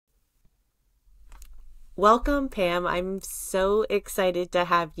Welcome, Pam. I'm so excited to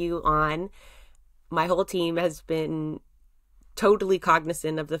have you on. My whole team has been totally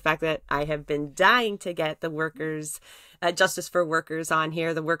cognizant of the fact that I have been dying to get the workers, Justice for Workers on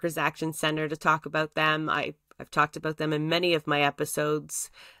here, the Workers Action Center, to talk about them. I've talked about them in many of my episodes.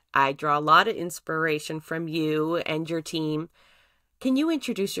 I draw a lot of inspiration from you and your team. Can you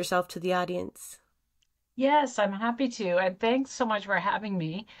introduce yourself to the audience? Yes, I'm happy to. And thanks so much for having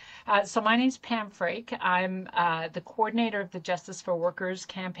me. So my name's Pam Frache. I'm the coordinator of the Justice for Workers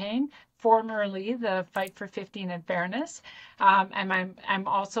campaign, formerly the Fight for 15 and Fairness. And I'm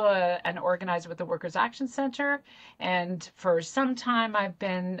also an organizer with the Workers Action Center. And for some time, I've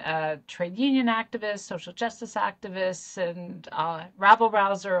been a trade union activist, social justice activist, and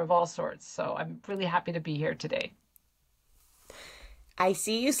rabble-rouser of all sorts. So I'm really happy to be here today. I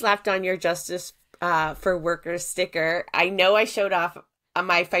see you slapped on your Justice for Workers sticker. I know I showed off on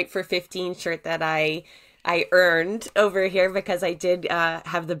my Fight for 15 shirt that I earned over here because I did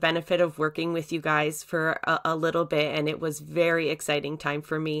have the benefit of working with you guys for a little bit, and it was very exciting time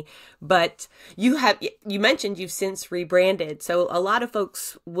for me. But you mentioned you've since rebranded, so a lot of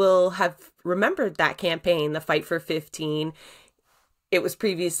folks will have remembered that campaign, the Fight for 15. It was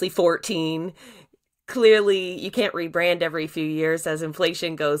previously 14. Clearly you can't rebrand every few years as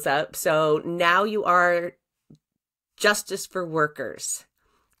inflation goes up. So now you are Justice for Workers.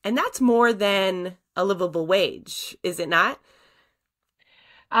 And that's more than a livable wage, is it not?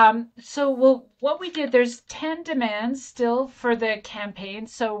 Well, what we did, there's 10 demands still for the campaign.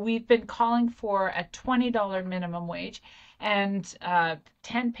 So we've been calling for a $20 minimum wage and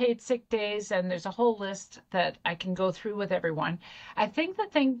 10 paid sick days. And there's a whole list that I can go through with everyone. I think the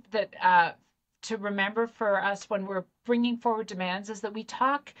thing that to remember for us when we're bringing forward demands is that we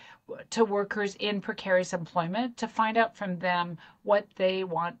talk to workers in precarious employment to find out from them what they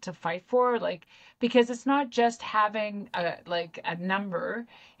want to fight for, like, because it's not just having a number.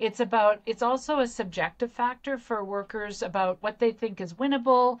 It's also a subjective factor for workers about what they think is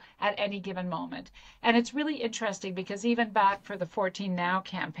winnable at any given moment. And it's really interesting because even back for the 14 Now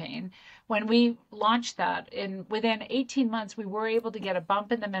campaign, when we launched that, within 18 months we were able to get a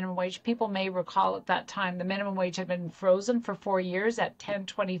bump in the minimum wage. People may recall at that time the minimum wage had been frozen for 4 years at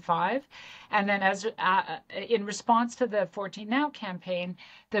 10.25, and then as in response to the 14 Now campaign,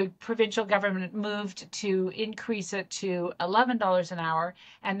 the provincial government moved to increase it to $11 an hour,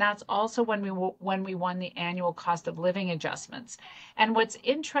 and that's also when we won the annual cost of living adjustments. And what's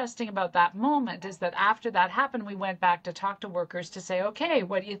interesting about that moment is that after that happened, we went back to talk to workers to say, okay,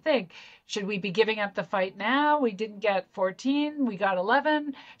 what do you think? Should we be giving up the fight now? We didn't get 14, we got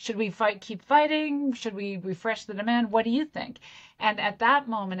 11. Should we keep fighting? Should we refresh the demand? What do you think? And at that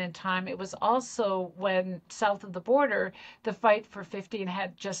moment in time, it was also when south of the border, the Fight for 15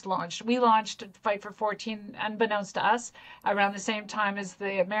 had just launched. We launched Fight for 14, unbeknownst to us, around the same time as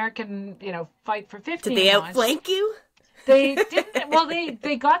the American, Fight for Did 15 they launched. outflank you? They didn't. Well,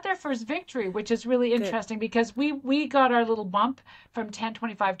 they got their first victory, which is really Good. interesting because we got our little bump from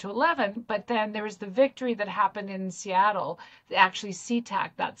 10.25 to 11, but then there was the victory that happened in Seattle, actually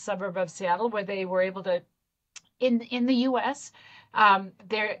SeaTac, that suburb of Seattle, where they were able to in the U.S.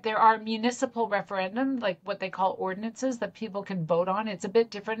 There are municipal referendum, like what they call ordinances that people can vote on. It's a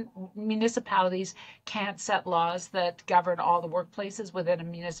bit different. Municipalities can't set laws that govern all the workplaces within a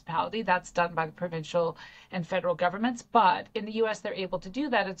municipality. That's done by the provincial and federal governments. But in the U.S., they're able to do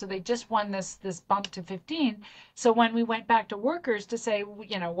that, and so they just won this bump to 15. So when we went back to workers to say,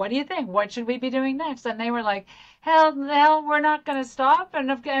 what do you think? What should we be doing next? And they were like, hell, we're not going to stop.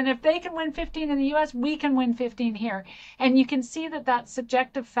 And if they can win 15 in the U.S., we can win 15 here. And you can see that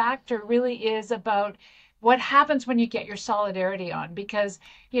subjective factor really is about what happens when you get your solidarity on. Because,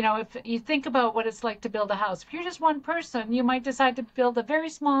 if you think about what it's like to build a house, if you're just one person, you might decide to build a very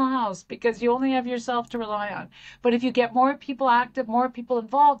small house because you only have yourself to rely on. But if you get more people active, more people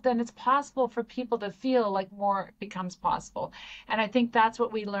involved, then it's possible for people to feel like more becomes possible. And I think that's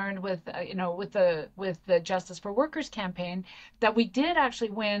what we learned with, with the Justice for Workers campaign, that we did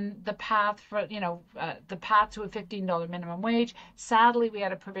actually win the path for, the path to a $15 minimum wage. Sadly, we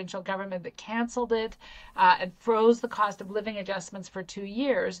had a provincial government that canceled it and froze the cost of living adjustments for 2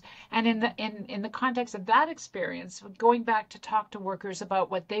 years. And in the context of that experience, going back to talk to workers about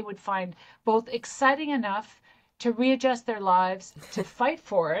what they would find both exciting enough to readjust their lives, to fight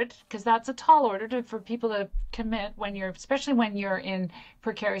for it, because that's a tall order for people to commit especially when you're in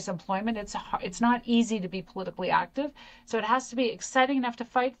precarious employment. It's not easy to be politically active, so it has to be exciting enough to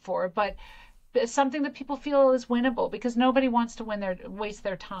fight for, but something that people feel is winnable, because nobody wants to waste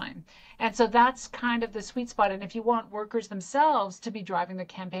their time. And so that's kind of the sweet spot. And if you want workers themselves to be driving the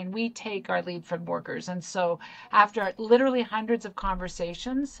campaign, we take our lead from workers. And so after literally hundreds of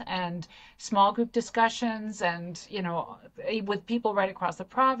conversations and small group discussions and, with people right across the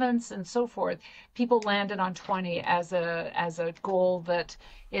province and so forth, people landed on 20 as a goal that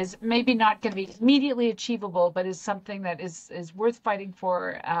is maybe not going to be immediately achievable, but is something that is worth fighting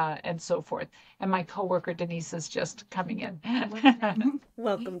for, and so forth. And my coworker Denise is just coming in.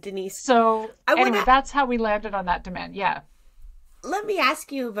 Welcome, Denise. So anyway, that's how we landed on that demand. Yeah. Let me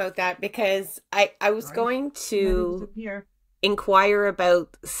ask you about that, because I was going to inquire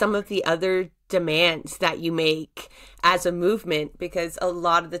about some of the other demands that you make as a movement, because a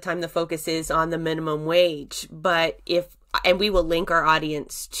lot of the time the focus is on the minimum wage. And we will link our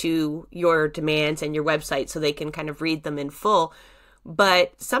audience to your demands and your website so they can kind of read them in full.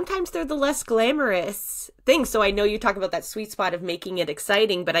 But sometimes they're the less glamorous things. So I know you talk about that sweet spot of making it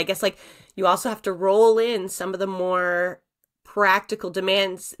exciting, but I guess like you also have to roll in some of the more practical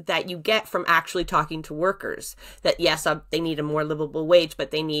demands that you get from actually talking to workers. That yes, they need a more livable wage,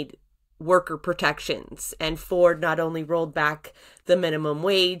 but they need worker protections. And Ford not only rolled back the minimum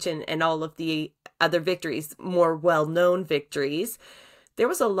wage and all of the other victories, more well-known victories, there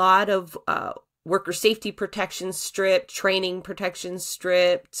was a lot of worker safety protections stripped, training protections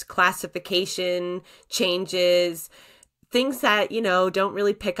stripped, classification changes, things that, don't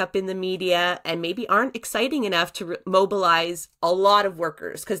really pick up in the media and maybe aren't exciting enough to mobilize a lot of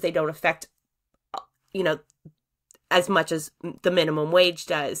workers because they don't affect, as much as the minimum wage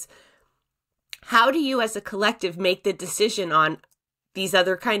does. How do you as a collective make the decision on these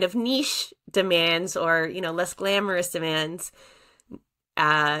other kind of niche demands or, less glamorous demands,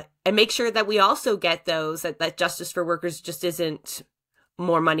 and make sure that we also get those, that justice for workers just isn't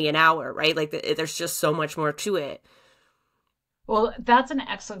more money an hour, right? Like there's just so much more to it. Well, that's an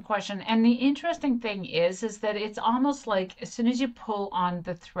excellent question. And the interesting thing is that it's almost like as soon as you pull on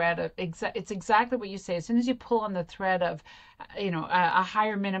the thread of it's exactly what you say. As soon as you pull on the thread of, a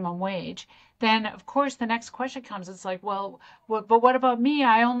higher minimum wage, then of course the next question comes. It's like, well, but what about me?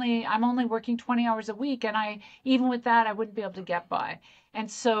 I'm only working 20 hours a week, and even with that, I wouldn't be able to get by. And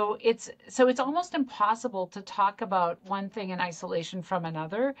so it's almost impossible to talk about one thing in isolation from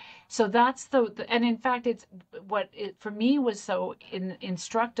another. So that's and in fact, it's for me was so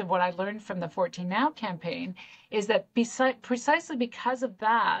instructive. What I learned from the 14 Now campaign is that precisely because of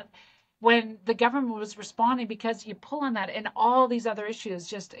that, when the government was responding, because you pull on that and all these other issues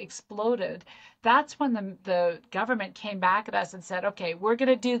just exploded, that's when the government came back at us and said, okay, we're going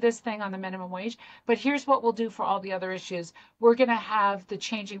to do this thing on the minimum wage, but here's what we'll do for all the other issues. We're going to have the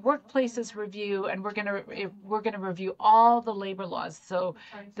Changing Workplaces review, and we're going to review all the labor laws. So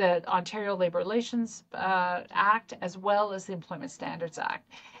the Ontario Labor Relations Act, as well as the Employment Standards Act.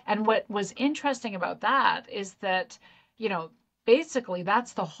 And what was interesting about that is that, basically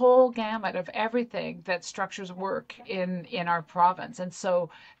that's the whole gamut of everything that structures work in our province. And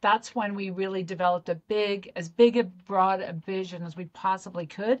so that's when we really developed as big a broad a vision as we possibly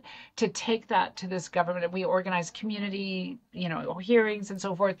could to take that to this government. And we organized community, hearings and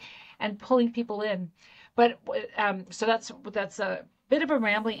so forth, and pulling people in. But so that's a bit of a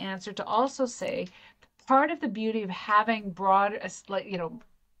rambling answer to also say part of the beauty of having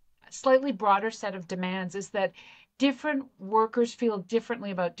slightly broader set of demands is that different workers feel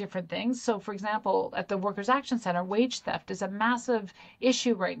differently about different things. So for example, at the Workers' Action Center, wage theft is a massive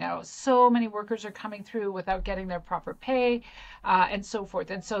issue right now. So many workers are coming through without getting their proper pay, and so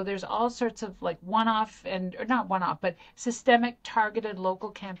forth. And so there's all sorts of like or not one-off, but systemic targeted local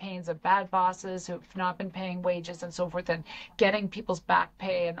campaigns of bad bosses who've not been paying wages and so forth, and getting people's back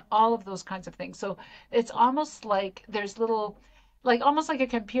pay and all of those kinds of things. So it's almost like there's almost like a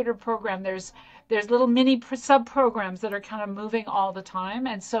computer program. There's little mini sub-programs that are kind of moving all the time.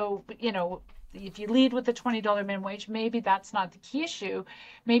 And so, if you lead with the $20 minimum wage, maybe that's not the key issue.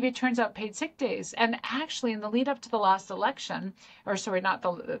 Maybe it turns out paid sick days. And actually, in the lead up to the last election, or sorry, not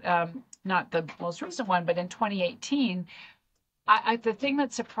the most recent one, but in 2018, the thing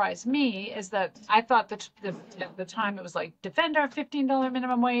that surprised me is that I thought that at the time it was like defend our $15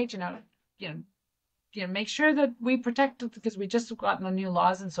 minimum wage, make sure that we protect it because we just gotten the new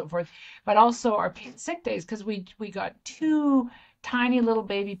laws and so forth, but also our paid sick days, because we got 2 tiny little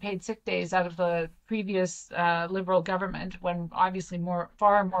baby paid sick days out of the previous Liberal government, when obviously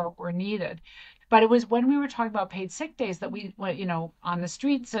far more were needed. But it was when we were talking about paid sick days that we went, on the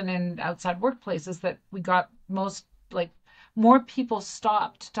streets and in outside workplaces, that we got most more people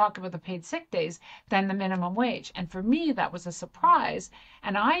stopped to talk about the paid sick days than the minimum wage. And for me, that was a surprise.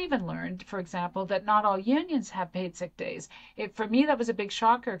 And I even learned, for example, that not all unions have paid sick days. For me, that was a big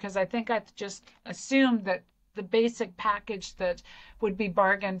shocker, because I think I just assumed that the basic package that would be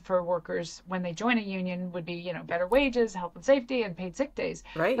bargained for workers when they join a union would be, better wages, health and safety, and paid sick days.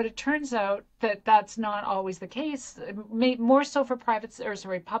 Right. But it turns out that that's not always the case. More so for public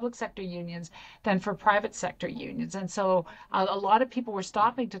sector unions than for private sector unions. And so a lot of people were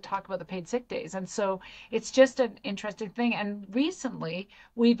stopping to talk about the paid sick days. And so it's just an interesting thing. And recently,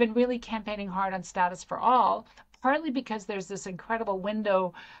 we've been really campaigning hard on status for all, partly because there's this incredible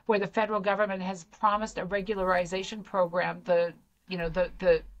window where the federal government has promised a regularization program,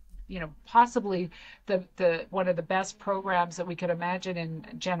 possibly the one of the best programs that we could imagine in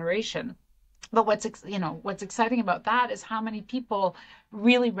a generation. But what's exciting about that is how many people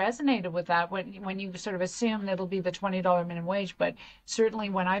really resonated with that when you sort of assume it'll be the $20 minimum wage. But certainly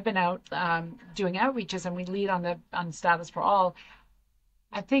when I've been out doing outreaches and we lead on status for all,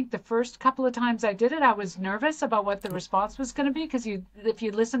 I think the first couple of times I did it, I was nervous about what the response was going to be, because if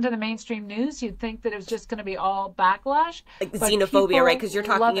you listen to the mainstream news, you'd think that it was just going to be all backlash. Like xenophobia, right? Because you're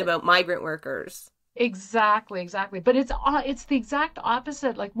talking about migrant workers. Exactly. But it's the exact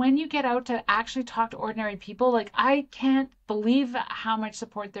opposite. Like when you get out to actually talk to ordinary people, like I can't believe how much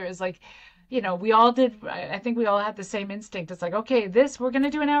support there is. Like, we all did, I think we all had the same instinct. It's like, okay, we're going to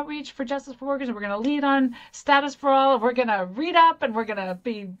do an outreach for justice for workers, and we're going to lead on status for all, and we're going to read up, and we're going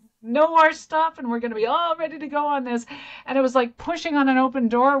to know our stuff, and we're going to be all ready to go on this. And it was like pushing on an open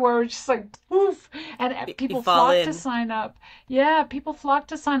door where we're just like, poof, and people flocked to sign up. Yeah, people flocked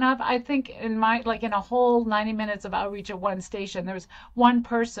to sign up. I think in a whole 90 minutes of outreach at one station, there was one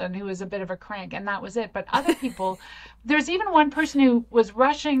person who was a bit of a crank, and that was it. But other people, there's even one person who was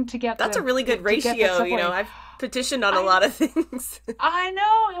rushing to get That's a really good ratio, I've petitioned on a lot of things. I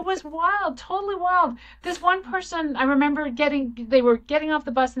know, it was wild, totally wild. This one person, I remember they were getting off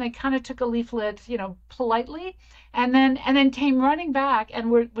the bus, and they kind of took a leaflet, politely, and then came running back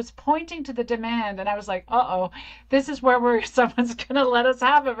and was pointing to the demand, and I was like, uh-oh, this is where someone's gonna let us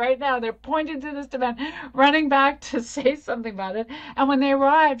have it right now. They're pointing to this demand, running back to say something about it. And when they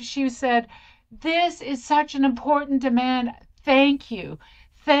arrived, she said, "This is such an important demand. Thank you.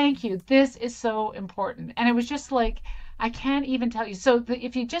 This is so important." And it was just like, I can't even tell you. So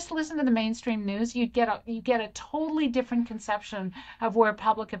if you just listen to the mainstream news, you get a totally different conception of where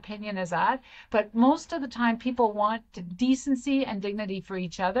public opinion is at. But most of the time, people want decency and dignity for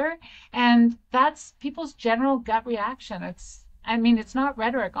each other, and that's people's general gut reaction. It's not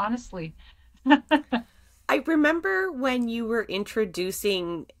rhetoric, honestly. I remember when you were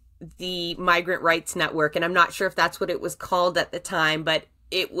introducing the Migrant Rights Network, and I'm not sure if that's what it was called at the time, but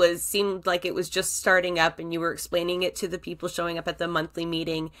seemed like it was just starting up, and you were explaining it to the people showing up at the monthly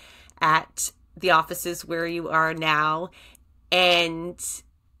meeting at the offices where you are now. And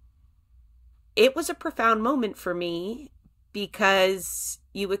it was a profound moment for me, because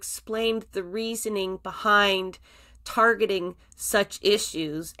you explained the reasoning behind targeting such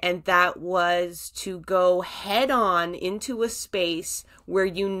issues, and that was to go head on into a space where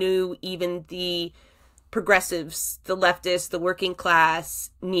you knew even the progressives, the leftists, the working class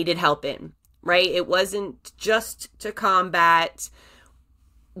needed help in, right? It wasn't just to combat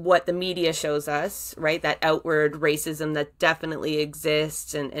what the media shows us, right? That outward racism that definitely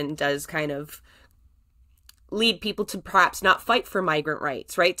exists and does kind of lead people to perhaps not fight for migrant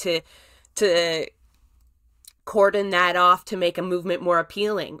rights, right? To cordon that off to make a movement more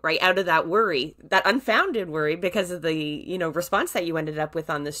appealing, right? Out of that worry, that unfounded worry because of the, response that you ended up with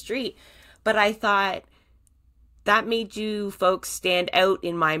on the street. But I thought that made you folks stand out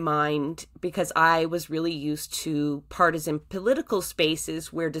in my mind, because I was really used to partisan political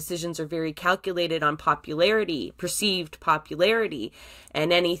spaces where decisions are very calculated on popularity, perceived popularity,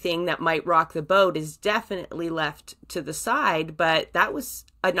 and anything that might rock the boat is definitely left to the side. But that was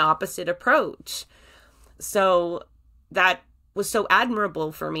an opposite approach. So that was so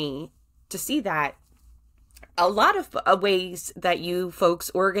admirable for me to see that. A lot of ways that you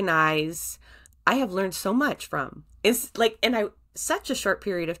folks organize, I have learned so much from. It's like, such a short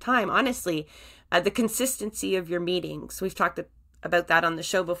period of time, honestly, the consistency of your meetings. We've talked about that on the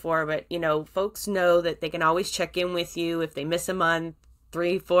show before, but, folks know that they can always check in with you if they miss a month,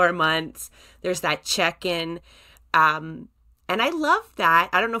 3-4 months. There's that check-in. And I love that.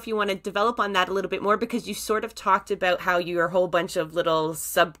 I don't know if you want to develop on that a little bit more, because you sort of talked about how you're a whole bunch of little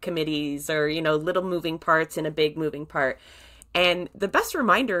subcommittees or, little moving parts in a big moving part. And the best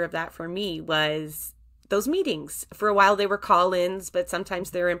reminder of that for me was those meetings. For a while they were call-ins, but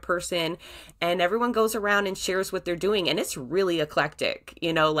sometimes they're in person, and everyone goes around and shares what they're doing, and it's really eclectic.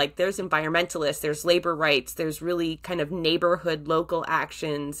 You know, like there's environmentalists, there's labor rights, there's really kind of neighborhood local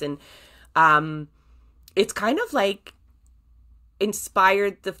actions, and it's kind of like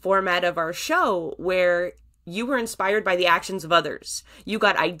inspired the format of our show, where you were inspired by the actions of others. You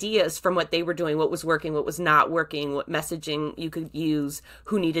got ideas from what they were doing, what was working, what was not working, what messaging you could use,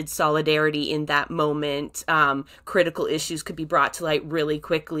 who needed solidarity in that moment. Critical issues could be brought to light really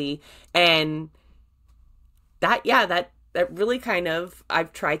quickly. And that really kind of,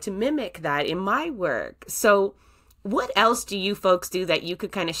 I've tried to mimic that in my work. So what else do you folks do that you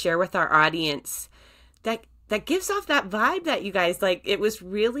could kind of share with our audience that gives off that vibe that you guys like? It was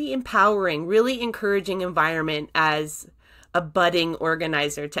really empowering, really encouraging environment as a budding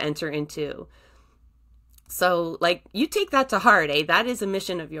organizer to enter into. So like you take that to heart, eh? That is a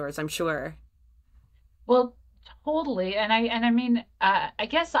mission of yours, I'm sure. Well, totally. And I mean, I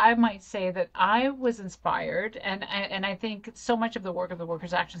guess I might say that I was inspired, and I think so much of the work of the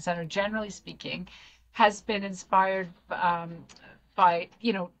Workers Action Center, generally speaking, has been inspired by,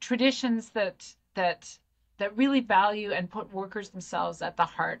 you know, traditions that really value and put workers themselves at the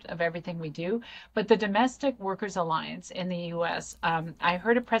heart of everything we do. But the Domestic Workers Alliance in the US, I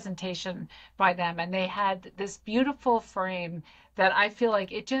heard a presentation by them, and they had this beautiful frame that I feel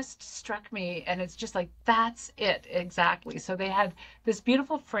like it just struck me, and it's just like, that's it exactly. So they had this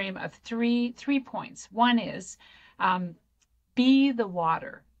beautiful frame of three points. One is be the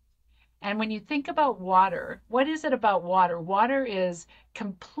water. And when you think about water, what is it about water? Water is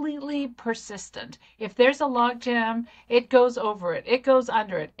completely persistent. If there's a log jam, it goes over it, it goes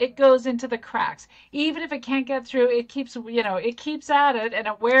under it, it goes into the cracks. Even if it can't get through, it keeps, you know, it keeps at it, and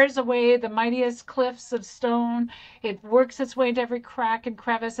it wears away the mightiest cliffs of stone. It works its way into every crack and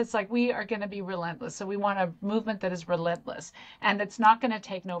crevice. It's like, we are going to be relentless. So we want a movement that is relentless, and it's not going to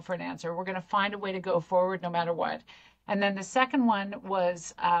take no for an answer. We're going to find a way to go forward no matter what. And then the second one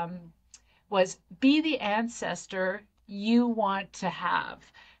was be the ancestor you want to have.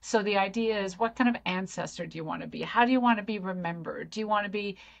 So the idea is, what kind of ancestor do you want to be? How do you want to be remembered? Do you want to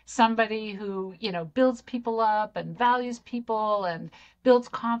be somebody who, you know, builds people up and values people and builds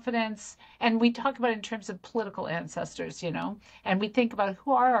confidence? And we talk about it in terms of political ancestors, you know, and we think about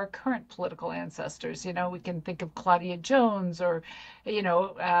who are our current political ancestors. You know, we can think of Claudia Jones, or, you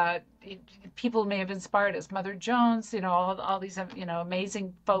know, people may have inspired us, Mother Jones, you know, all these, you know,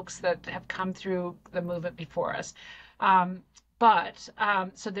 amazing folks that have come through the movement before us.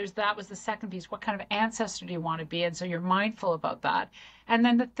 So that was the second piece. What kind of ancestor do you want to be? And so you're mindful about that. And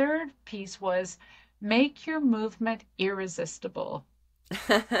then the third piece was make your movement irresistible.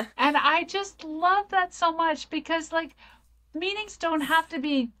 And I just love that so much, because like, meetings don't have to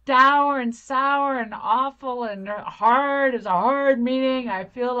be dour and sour and awful and hard. It's a hard meeting. I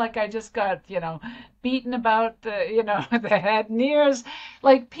feel like I just got, you know, beaten about the, you know, the head and ears.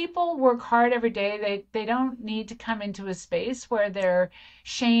 Like, people work hard every day. They don't need to come into a space where they're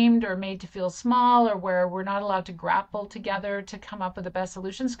shamed or made to feel small, or where we're not allowed to grapple together to come up with the best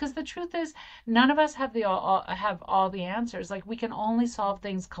solutions. Because the truth is, none of us have all the answers. Like, we can only solve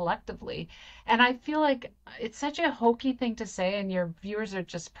things collectively. And I feel like it's such a hokey thing to say, and your viewers are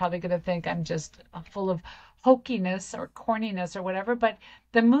just probably going to think I'm just full of hokiness or corniness or whatever, but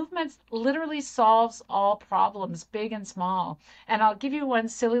the movement literally solves all problems, big and small. And I'll give you one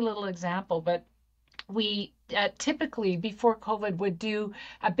silly little example, but we typically before COVID would do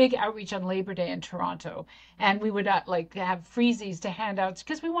a big outreach on Labor Day in Toronto, and we would like have freezies to hand out,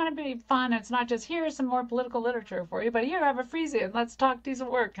 because we want to be fun. It's not just, here's some more political literature for you, but here, have a freezie and let's talk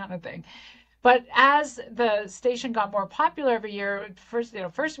decent work kind of thing. But as the station got more popular every year, first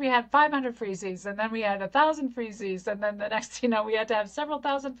we had 500 freezies, and then we had 1,000 freezies, and then the next, we had to have several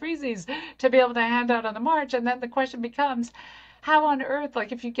thousand freezies to be able to hand out on the march. And then the question becomes, how on earth,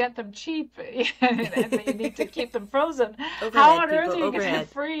 like, if you get them cheap and you need to keep them frozen, how on earth are you going to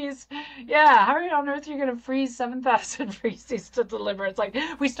freeze? Yeah, how on earth are you going to freeze 7,000 freezies to deliver? It's like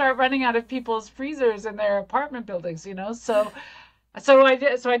we start running out of people's freezers in their apartment buildings, So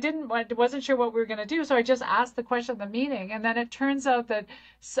I wasn't sure what we were going to do. So I just asked the question at the meeting. And then it turns out that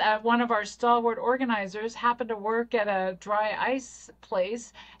one of our stalwart organizers happened to work at a dry ice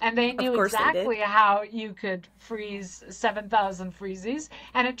place, and they knew exactly how you could freeze 7,000 freezies.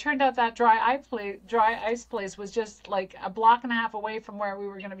 And it turned out that dry ice place was just like a block and a half away from where we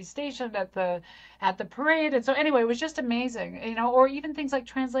were going to be stationed at the parade. And so anyway, it was just amazing, or even things like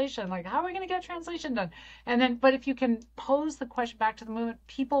translation, like, how are we going to get translation done? And then, but if you can pose the question back to the movement,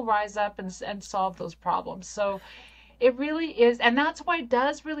 people rise up and solve those problems. So It really is. And that's why it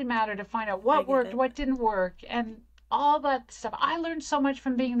does really matter to find out I what get worked, it. what didn't work, and all that stuff. I learned so much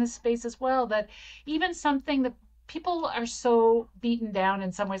from being in this space as well, that even something that people are so beaten down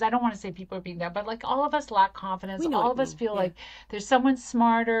in some ways. I don't want to say people are beaten down, but like all of us lack confidence. We know All what of you us mean. feel Yeah. like there's someone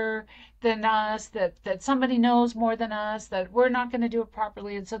smarter than us, that somebody knows more than us, that we're not going to do it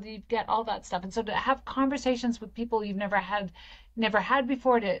properly. And so you get all that stuff. And so to have conversations with people you've never had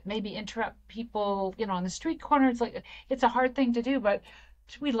before, to maybe interrupt people, on the street corner, it's a hard thing to do, but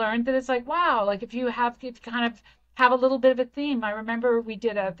we learned that it's like, wow, like if you kind of have a little bit of a theme. I remember we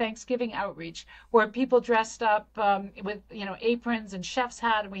did a Thanksgiving outreach where people dressed up with aprons and chef's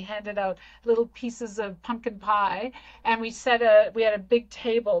hat, and we handed out little pieces of pumpkin pie, and we had a big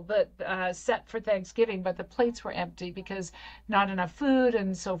table that set for Thanksgiving, but the plates were empty because not enough food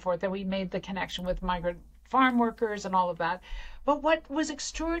and so forth. And we made the connection with migrant farm workers and all of that. But what was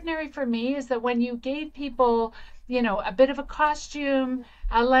extraordinary for me is that when you gave people, a bit of a costume,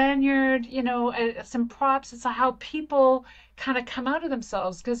 a lanyard, some props, it's how people kind of come out of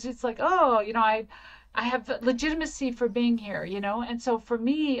themselves, because it's like, oh, I have legitimacy for being here, And so for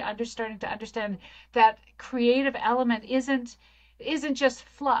me, starting to understand that creative element isn't just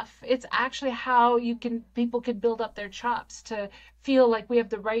fluff. It's actually how people can build up their chops to feel like we have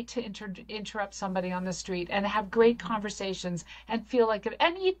the right to interrupt somebody on the street and have great conversations and feel like it,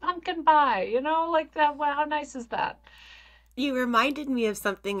 and eat pumpkin pie, like that. Wow, how nice is that? You reminded me of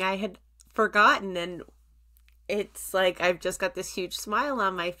something I had forgotten, and it's like I've just got this huge smile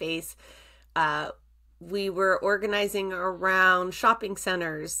on my face. Uh, we were organizing around shopping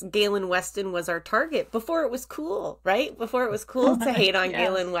centers. Galen Weston was our target before it was cool, right? Before it was cool to hate on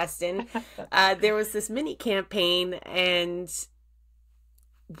Galen Yes. Weston. There was this mini campaign, and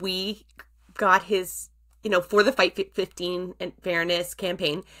we got his, for the Fight 15 and Fairness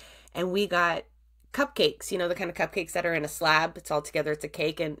campaign, and we got cupcakes, the kind of cupcakes that are in a slab. It's all together, it's a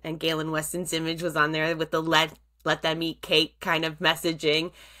cake, and Galen Weston's image was on there with the let them eat cake kind of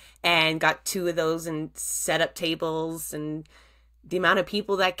messaging, and got two of those and set up tables, and the amount of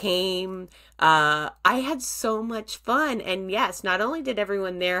people that came. I had so much fun. And yes, not only did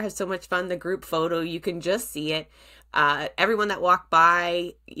everyone there have so much fun, the group photo, you can just see it. Everyone that walked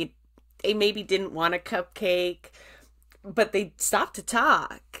by, they maybe didn't want a cupcake, but they stopped to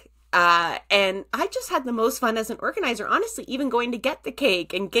talk. And I just had the most fun as an organizer, honestly, even going to get the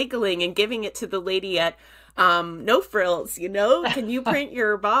cake and giggling and giving it to the lady at No Frills, can you print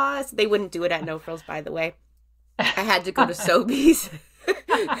your boss? They wouldn't do it at No Frills, by the way. I had to go to Sobeys.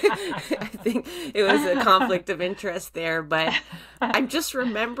 I think it was a conflict of interest there, but I'm just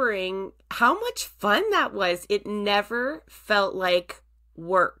remembering how much fun that was. It never felt like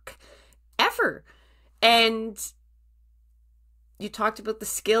work, ever. And you talked about the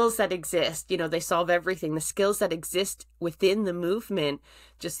skills that exist. They solve everything. The skills that exist within the movement.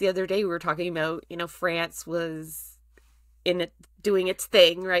 Just the other day, we were talking about, France was in it doing its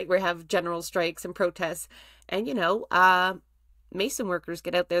thing, right? We have general strikes and protests. And, mason workers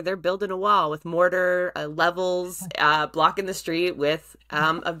get out there, they're building a wall with mortar, levels, blocking the street with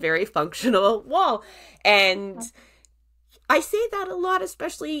a very functional wall. And I say that a lot,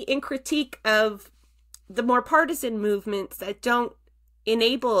 especially in critique of the more partisan movements that don't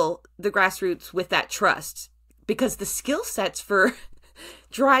enable the grassroots with that trust, because the skill sets for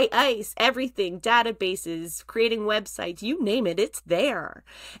dry ice, everything, databases, creating websites, you name it, it's there.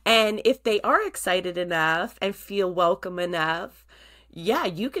 And if they are excited enough and feel welcome enough, yeah,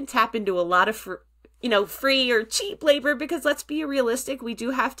 you can tap into a lot of free or cheap labor, because let's be realistic, we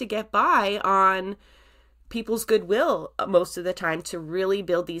do have to get by on people's goodwill most of the time to really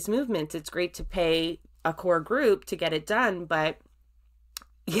build these movements. It's great to pay a core group to get it done, but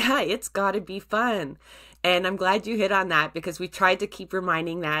yeah, it's got to be fun. And I'm glad you hit on that, because we tried to keep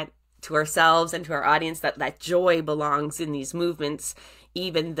reminding that to ourselves and to our audience, that joy belongs in these movements,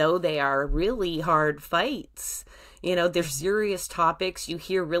 even though they are really hard fights. They're serious topics. You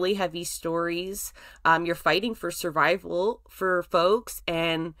hear really heavy stories. You're fighting for survival for folks,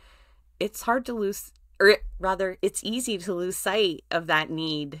 and it's hard to lose, or rather, it's easy to lose sight of that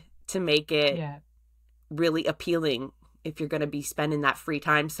need to make it Yeah. really appealing if you're going to be spending that free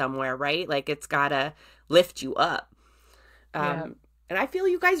time somewhere, right? Like, it's got to lift you up. Yeah. And I feel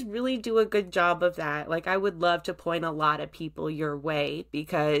you guys really do a good job of that. Like, I would love to point a lot of people your way,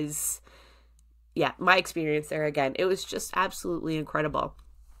 because, yeah, my experience there, again, it was just absolutely incredible.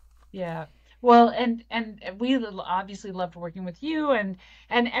 Yeah. Well, and we obviously loved working with you, and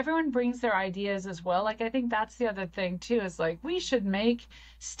everyone brings their ideas as well. Like I think that's the other thing too, is like we should make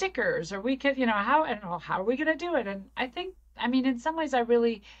stickers, or we could, how, and well, how are we going to do it? And I think I mean, in some ways,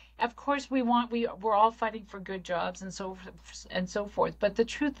 of course, we're all fighting for good jobs and so forth. But the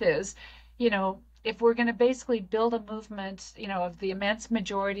truth is, if we're going to basically build a movement, of the immense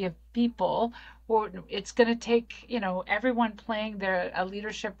majority of people, or it's going to take, everyone playing a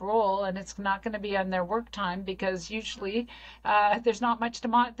leadership role, and it's not going to be on their work time, because usually there's not much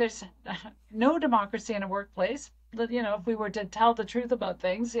there's no democracy in a workplace. If we were to tell the truth about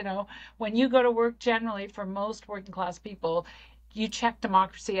things, when you go to work, generally for most working class people, you check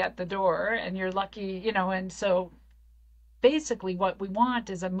democracy at the door, and you're lucky, and so basically what we want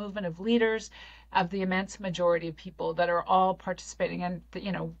is a movement of leaders, of the immense majority of people that are all participating. And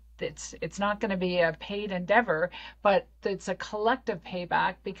it's not going to be a paid endeavor, but it's a collective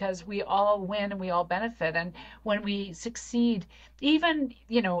payback, because we all win and we all benefit. And when we succeed, even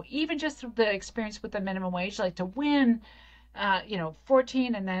just the experience with the minimum wage, like to win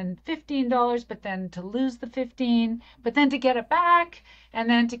 14 and then $15, but then to lose the 15, but then to get it back, and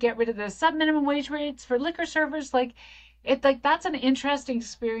then to get rid of the sub minimum wage rates for liquor servers, that's an interesting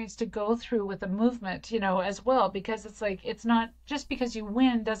experience to go through with a movement, as well, because it's not just because you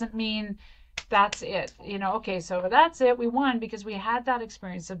win doesn't mean that's it. Okay, so that's it. We won because we had that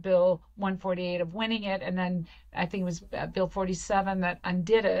experience of Bill 148 of winning it, and then I think it was Bill 47 that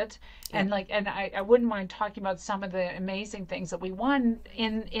undid it. Yeah. And I wouldn't mind talking about some of the amazing things that we won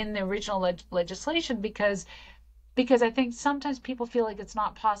in the original legislation, because I think sometimes people feel like it's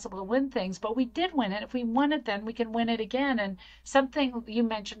not possible to win things, but we did win it. If we won it, then we can win it again. And something you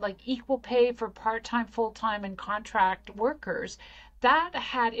mentioned, like equal pay for part-time, full-time, and contract workers, that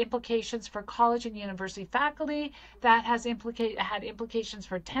had implications for college and university faculty. That had implications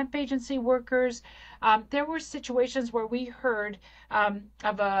for temp agency workers. There were situations where we heard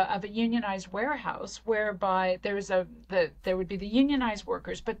of a unionized warehouse, whereby there would be the unionized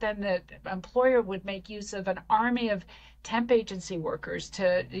workers, but then the employer would make use of an army of temp agency workers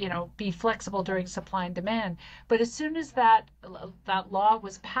to be flexible during supply and demand. But as soon as that law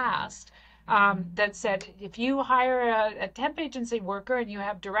was passed, that said, if you hire a temp agency worker and you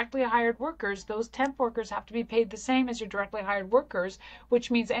have directly hired workers, those temp workers have to be paid the same as your directly hired workers,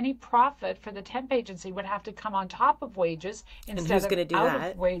 which means any profit for the temp agency would have to come on top of wages instead of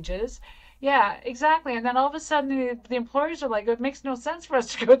out of wages. Yeah, exactly. And then all of a sudden the employers are like, it makes no sense for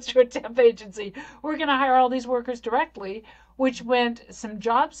us to go through a temp agency. We're going to hire all these workers directly, which meant some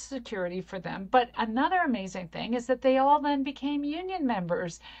job security for them. But another amazing thing is that they all then became union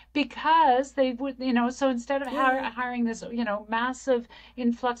members, because they would, so instead of hiring this, massive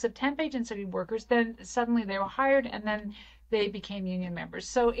influx of temp agency workers, then suddenly they were hired, and then they became union members.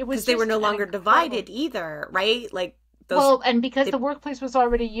 So it was because they were no longer divided either, right? And because the workplace was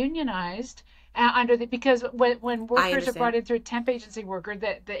already unionized, because when workers are brought in through a temp agency worker,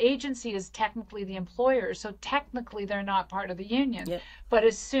 the agency is technically the employer, so technically they're not part of the union. Yep. But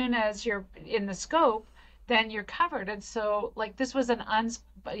as soon as you're in the scope, then you're covered. And so this was an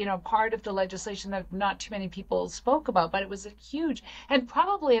part of the legislation that not too many people spoke about, but it was a huge and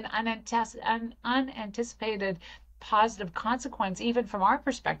probably an unanticipated positive consequence, even from our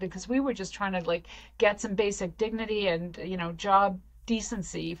perspective, because we were just trying to get some basic dignity and job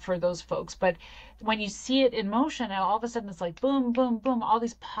decency for those folks. But when you see it in motion, all of a sudden it's like boom, boom, boom, all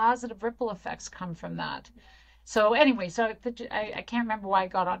these positive ripple effects come from that. So anyway, I can't remember why I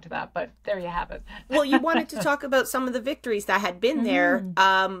got onto that, but there you have it. Well, you wanted to talk about some of the victories that had been there.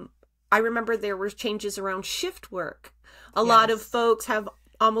 I remember there were changes around shift work. A lot of folks have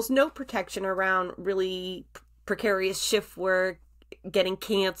almost no protection around really precarious shift work, getting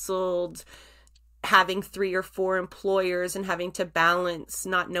canceled, having 3 or 4 employers and having to balance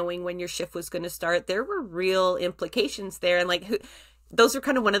not knowing when your shift was going to start. There were real implications there. And those are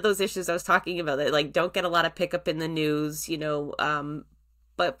kind of one of those issues I was talking about that don't get a lot of pickup in the news,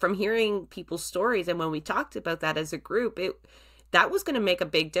 but from hearing people's stories, and when we talked about that as a group, that was going to make a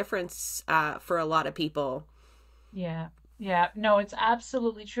big difference for a lot of people. Yeah. No, it's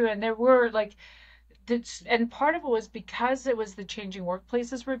absolutely true. And there were and part of it was because it was the Changing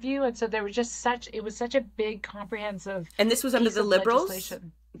Workplaces Review, and so there was just such a big comprehensive. And this was under the Liberals.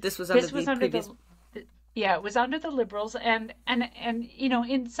 This was under the previous. Yeah, it was under the Liberals, and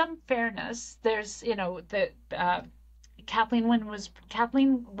in some fairness, there's that Kathleen Wynne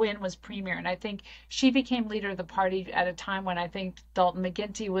was premier, and I think she became leader of the party at a time when I think Dalton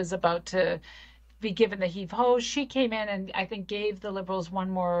McGuinty was about to be given the heave-ho. She came in and I think gave the Liberals one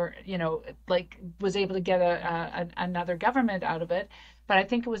more, was able to get another government out of it. But I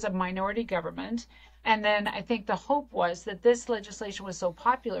think it was a minority government. And then I think the hope was that this legislation was so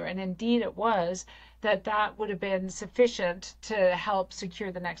popular, and indeed it was, that would have been sufficient to help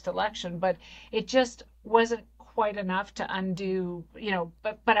secure the next election. But it just wasn't quite enough to undo,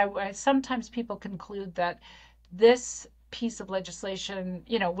 but I sometimes people conclude that this piece of legislation,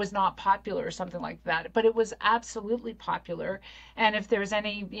 was not popular or something like that, but it was absolutely popular. And if there was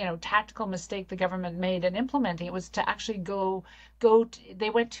any, tactical mistake the government made in implementing it was to actually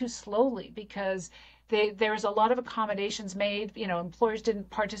they went too slowly because there was a lot of accommodations made. Employers didn't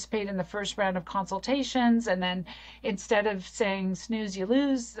participate in the first round of consultations, and then instead of saying snooze you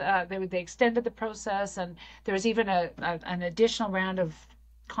lose, they extended the process, and there was even an additional round of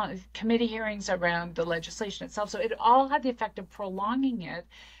committee hearings around the legislation itself. So it all had the effect of prolonging it.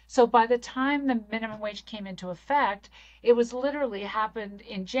 So by the time the minimum wage came into effect, it was literally happened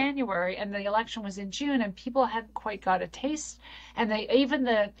in January, and the election was in June, and people hadn't quite got a taste. And even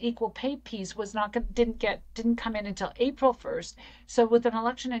the equal pay piece didn't come in until April 1st. So with an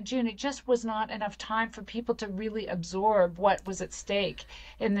election in June, it just was not enough time for people to really absorb what was at stake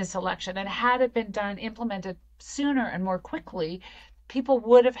in this election. And had it been implemented sooner and more quickly, people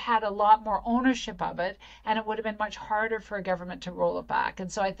would have had a lot more ownership of it, and it would have been much harder for a government to roll it back. And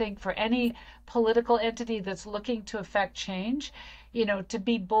so I think for any political entity that's looking to affect change, to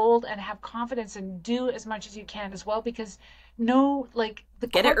be bold and have confidence and do as much as you can as well, because the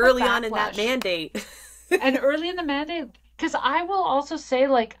get it early on in that mandate. And early in the mandate, because I will also say,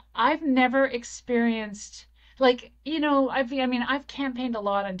 I've never experienced I've campaigned a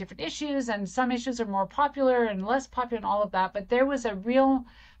lot on different issues, and some issues are more popular and less popular and all of that. But there was a real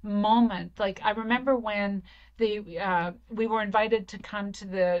moment. I remember when we were invited to come to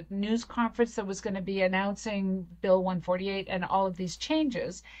the news conference that was going to be announcing Bill 148 and all of these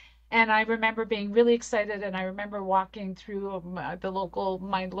changes. And I remember being really excited, and I remember walking through my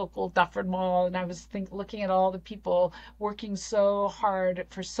local Dufferin Mall, and I was looking at all the people working so hard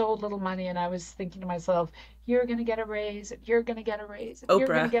for so little money, and I was thinking to myself, you're going to get a raise, you're going to get a raise, you're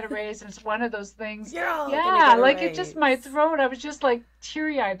going to get a raise. And it's one of those things. You're all gonna get a raise. It just, my throat, I was just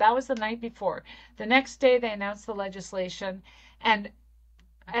teary-eyed. That was the night before. The next day they announced the legislation, and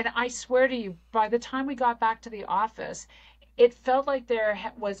I swear to you, by the time we got back to the office, it felt like there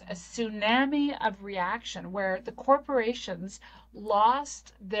was a tsunami of reaction where the corporations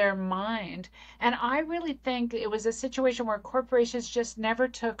lost their mind. And I really think it was a situation where corporations just never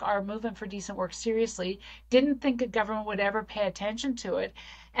took our movement for decent work seriously, didn't think a government would ever pay attention to it.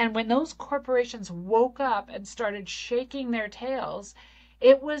 And when those corporations woke up and started shaking their tails,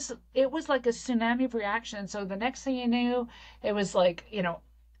 it was like a tsunami of reaction. And so the next thing you knew, it was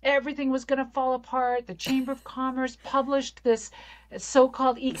everything was going to fall apart. The Chamber of Commerce published this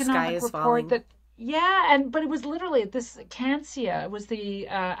so-called economic report but it was literally this Cancia was the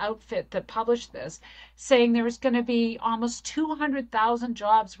outfit that published this, saying there was going to be almost 200,000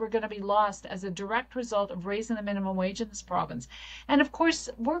 jobs were going to be lost as a direct result of raising the minimum wage in this province. And of course,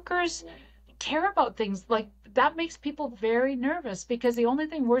 workers care about things like that. Makes people very nervous, because the only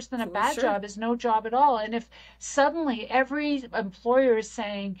thing worse than a bad job is no job at all. And if suddenly every employer is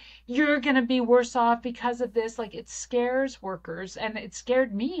saying you're going to be worse off because of this, it scares workers. And it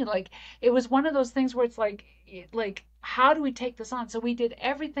scared me. It was one of those things where it's how do we take this on? So we did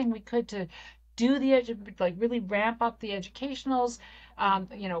everything we could to do really ramp up the educationals.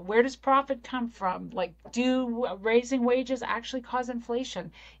 Where does profit come from? Do raising wages actually cause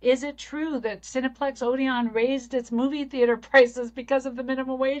inflation? Is it true that Cineplex Odeon raised its movie theater prices because of the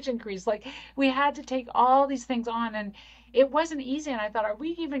minimum wage increase? We had to take all these things on, and it wasn't easy. And I thought, are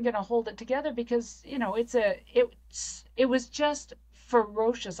we even going to hold it together? Because it was just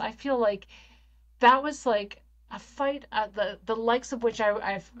ferocious. I feel like that was a fight the likes of which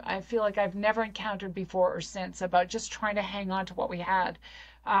I feel like I've never encountered before or since, about just trying to hang on to what we had.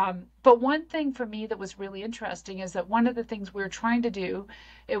 But one thing for me that was really interesting is that one of the things we were trying to do,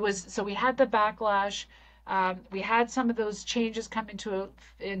 so we had the backlash, we had some of those changes come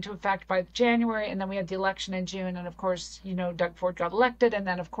into effect by January, and then we had the election in June, and of course, Doug Ford got elected, and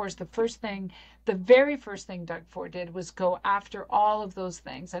then of course the very first thing Doug Ford did was go after all of those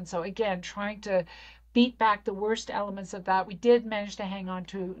things. And so again, trying to beat back the worst elements of that. We did manage to hang on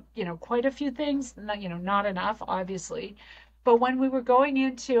to, quite a few things, not enough, obviously. But when we were going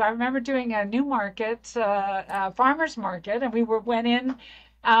into, I remember doing a Newmarket, farmer's market, and we went in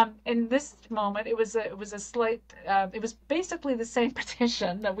this moment, it was basically the same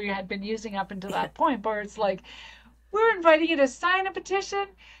petition that we had been using up until that point, where it's we're inviting you to sign a petition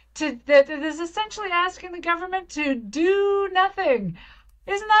that is essentially asking the government to do nothing.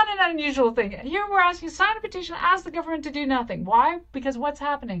 Isn't that an unusual thing? Here we're asking, sign a petition, ask the government to do nothing. Why? Because what's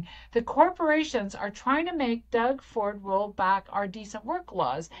happening? The corporations are trying to make Doug Ford roll back our decent work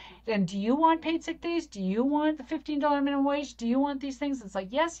laws. And do you want paid sick days? Do you want the $15 minimum wage? Do you want these things? It's like,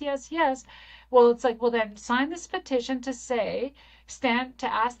 yes, yes, yes. Well, it's like, well, then sign this petition to say, to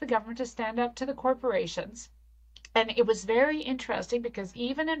ask the government to stand up to the corporations. And it was very interesting because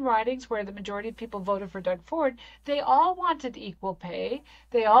even in ridings where the majority of people voted for Doug Ford, they all wanted equal pay.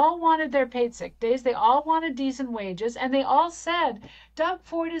 They all wanted their paid sick days. They all wanted decent wages. And they all said, Doug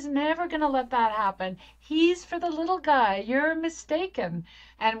Ford is never going to let that happen. He's for the little guy. You're mistaken.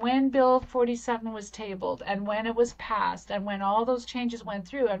 And when Bill 47 was tabled and when it was passed and when all those changes went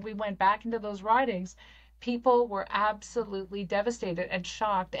through and we went back into those ridings, people were absolutely devastated and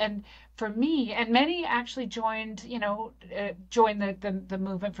shocked. And for me, and many actually joined, joined the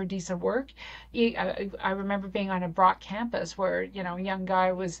movement for decent work. I remember being on a Brock campus where, a young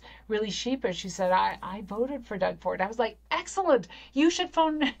guy was really sheepish. He said, I voted for Doug Ford. I was like, excellent. You should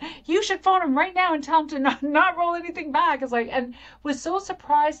phone him right now and tell him to not roll anything back. It's like, and was so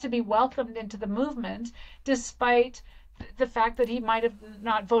surprised to be welcomed into the movement, despite the fact that he might have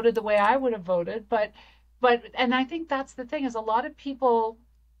not voted the way I would have voted, and I think that's the thing is a lot of people,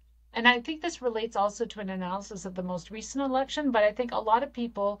 and I think this relates also to an analysis of the most recent election, but I think a lot of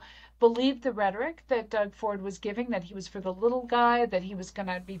people believed the rhetoric that Doug Ford was giving, that he was for the little guy, that he was going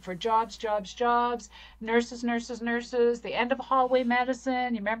to be for jobs, jobs, jobs, nurses, nurses, nurses, the end of hallway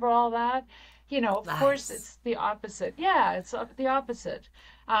medicine. You remember all that? Of course, it's the opposite. Yeah, it's the opposite.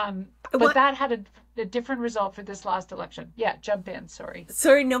 But that had a different result for this last election. Yeah, jump in. Sorry.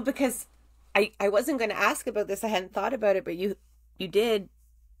 Sorry, no, because I wasn't going to ask about this. I hadn't thought about it, but you did.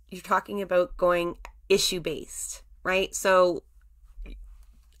 You're talking about going issue-based, right? So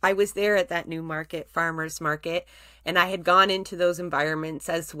I was there at that new market, farmers market, and I had gone into those environments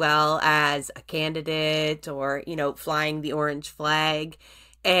as well as a candidate or, flying the orange flag.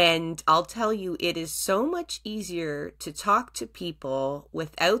 And I'll tell you, it is so much easier to talk to people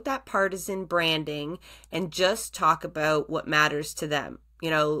without that partisan branding and just talk about what matters to them.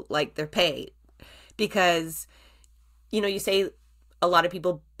 Like their pay, because, you say a lot of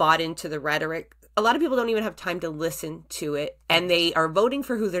people bought into the rhetoric. A lot of people don't even have time to listen to it. And they are voting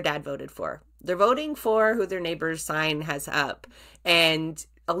for who their dad voted for. They're voting for who their neighbor's sign has up. And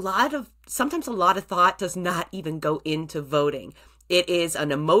sometimes a lot of thought does not even go into voting. It is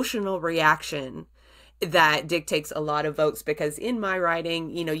an emotional reaction that dictates a lot of votes, because in my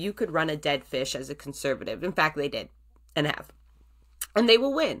riding, you could run a dead fish as a conservative. In fact, they did and have. And they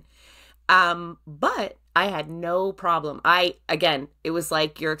will win. But I had no problem. It was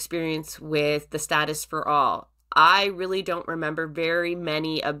like your experience with the status for all. I really don't remember very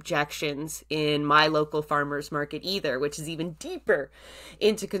many objections in my local farmers market either, which is even deeper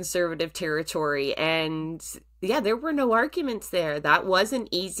into conservative territory. And yeah, there were no arguments there. That was an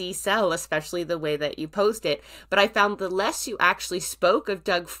easy sell, especially the way that you post it. But I found the less you actually spoke of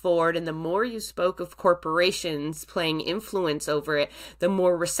Doug Ford and the more you spoke of corporations playing influence over it, the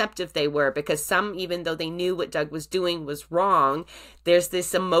more receptive they were. Because some, even though they knew what Doug was doing was wrong, there's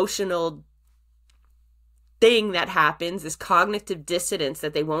this emotional thing that happens, this cognitive dissonance,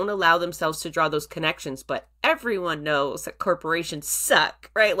 that they won't allow themselves to draw those connections. But everyone knows that corporations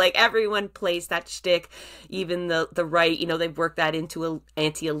suck, right? Like everyone plays that shtick, even the right, they've worked that into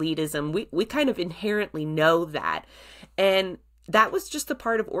anti-elitism. We kind of inherently know that. And that was just a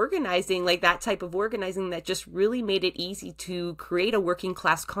part of organizing, like that type of organizing that just really made it easy to create a working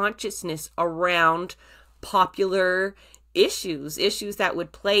class consciousness around popular issues that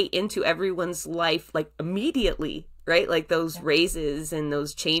would play into everyone's life, like immediately, right? Like those raises and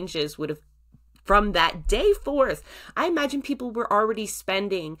those changes would have, from that day forth, I imagine people were already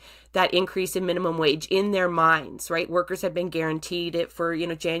spending that increase in minimum wage in their minds, right? Workers had been guaranteed it for,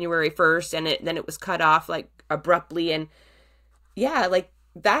 January 1st, and then it was cut off like abruptly. And yeah, like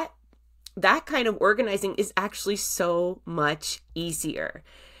that kind of organizing is actually so much easier.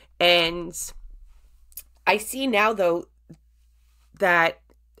 And I see now, though, that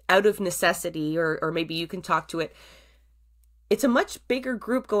out of necessity, or maybe you can talk to it, it's a much bigger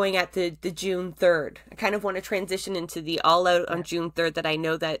group going at the June 3rd. I kind of want to transition into the all out on June 3rd that I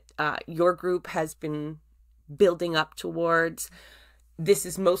know that your group has been building up towards. This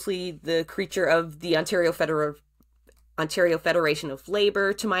is mostly the creature of the Ontario Federation of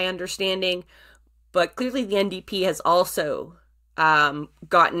Labor, to my understanding. But clearly the NDP has also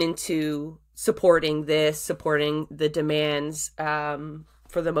gotten into supporting the demands,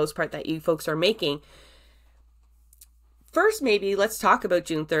 for the most part, that you folks are making. First, maybe let's talk about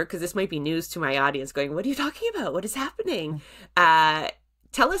June 3rd, because this might be news to my audience going, what are you talking about? What is happening?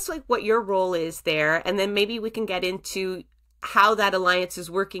 tell us like what your role is there, and then maybe we can get into how that alliance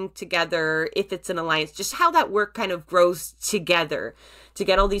is working together, if it's an alliance, just how that work kind of grows together to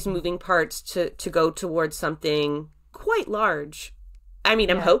get all these moving parts to go towards something quite large. I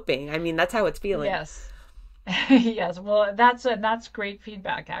mean, I'm Yeah. hoping. I mean, that's how it's feeling. Yes. Yes, well, that's great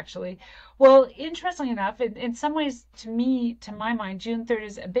feedback, actually. Well, interestingly enough, in some ways, to me, to my mind, June 3rd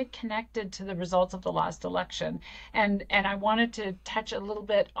is a bit connected to the results of the last election, and I wanted to touch a little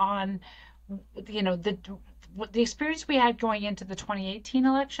bit on, the experience we had going into the 2018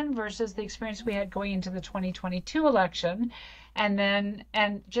 election versus the experience we had going into the 2022 election, and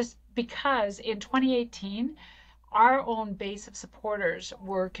just because in 2018 our own base of supporters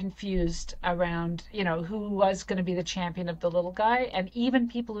were confused around, who was going to be the champion of the little guy. And even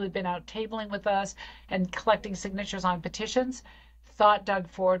people who had been out tabling with us and collecting signatures on petitions thought Doug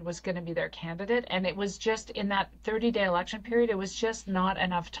Ford was going to be their candidate. And it was just in that 30-day election period, it was just not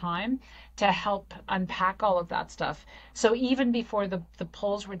enough time to help unpack all of that stuff. So even before the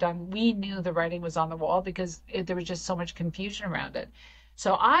polls were done, we knew the writing was on the wall because there was just so much confusion around it.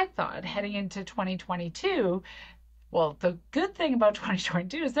 So I thought heading into 2022, well, the good thing about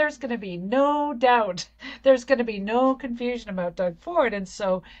 2022 is there's going to be no doubt. There's going to be no confusion about Doug Ford. And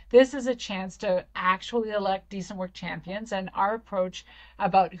so this is a chance to actually elect decent work champions. And our approach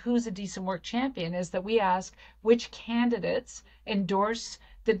about who's a decent work champion is that we ask which candidates endorse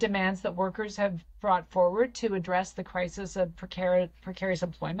the demands that workers have brought forward to address the crisis of precarious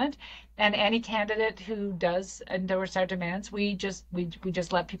employment. And any candidate who does endorse our demands, we just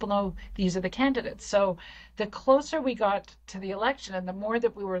let people know these are the candidates. So the closer we got to the election and the more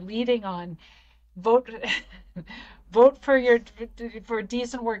that we were leading on vote vote for a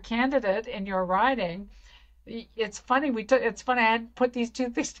decent work candidate in your riding. It's funny I hadn't put these two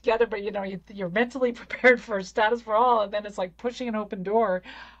things together, but you're mentally prepared for status for all, and then it's like pushing an open door.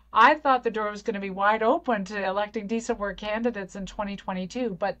 I thought the door was going to be wide open to electing decent work candidates in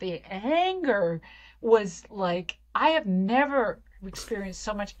 2022, but the anger was like, I have never experienced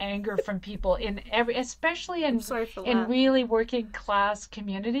so much anger from people especially I'm sorry for in that. really working class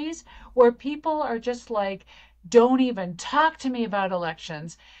communities where people are just like, don't even talk to me about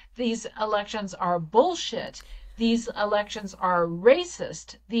elections. These elections are bullshit. These elections are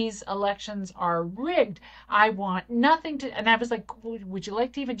racist. These elections are rigged. I want nothing to. And I was like, would you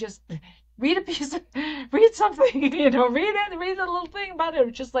like to even just read a piece of, read something, read a little thing about it. It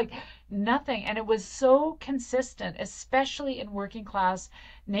was just like nothing. And it was so consistent, especially in working class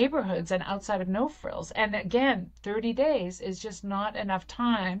neighborhoods and outside of no frills. And again, 30 days is just not enough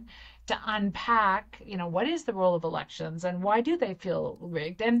time to unpack, what is the role of elections and why do they feel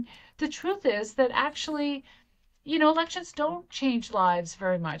rigged? And the truth is that actually, elections don't change lives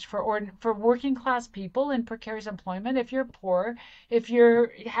very much for working class people in precarious employment. If you're poor, if you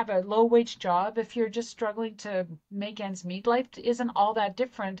have a low wage job, if you're just struggling to make ends meet, life isn't all that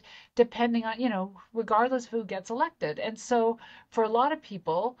different depending on, regardless of who gets elected. And so for a lot of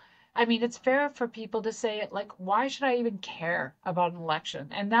people, I mean, it's fair for people to say, like, why should I even care about an election?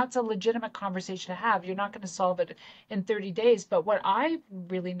 And that's a legitimate conversation to have. You're not going to solve it in 30 days. But what I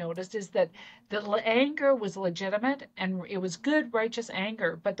really noticed is that the anger was legitimate and it was good, righteous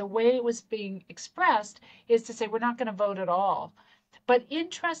anger. But the way it was being expressed is to say, we're not going to vote at all. But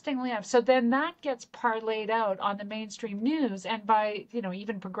interestingly enough, so then that gets parlayed out on the mainstream news and by,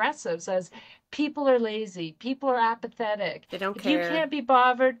 even progressives as people are lazy, people are apathetic. They don't If you care. can't be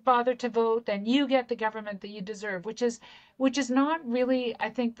bothered to vote, then you get the government that you deserve, which is not really, I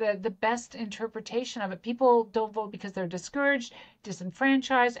think, the best interpretation of it. People don't vote because they're discouraged,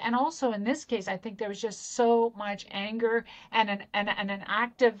 disenfranchised, and also in this case, I think there was just so much anger and an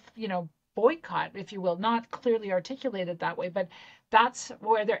active, boycott, if you will, not clearly articulated that way, but that's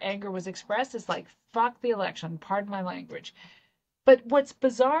where their anger was expressed. Is like, fuck the election, pardon my language. But what's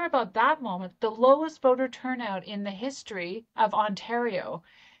bizarre about that moment, the lowest voter turnout in the history of Ontario,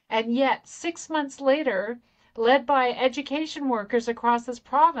 and yet 6 months later, led by education workers across this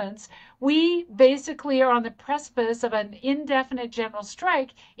province, we basically are on the precipice of an indefinite general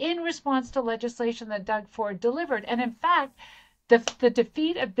strike in response to legislation that Doug Ford delivered. And in fact, the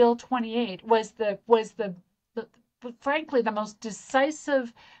defeat of Bill 28 was frankly the most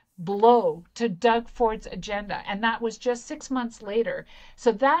decisive blow to Doug Ford's agenda, and that was just 6 months later.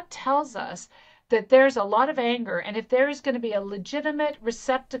 So that tells us that there's a lot of anger, and if there is going to be a legitimate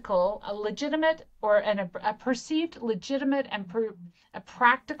receptacle, a legitimate a perceived legitimate and a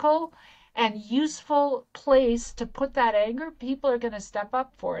practical and useful place to put that anger, people are going to step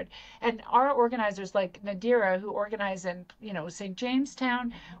up for it. And our organizers like Nadira, who organize in St.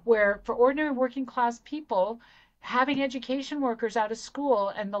 Jamestown, where for ordinary working class people, having education workers out of school,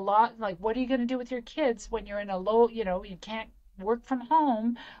 and the law, like, what are you going to do with your kids when you're in a low, you can't work from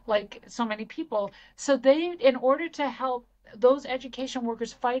home like so many people. So they, in order to help those education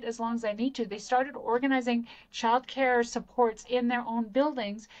workers fight as long as they need to, they started organizing childcare supports in their own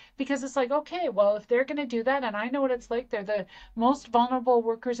buildings, because it's like, okay, well, if they're going to do that, and I know what it's like, they're the most vulnerable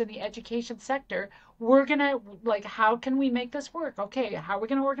workers in the education sector, we're going to, like, how can we make this work? Okay, how are we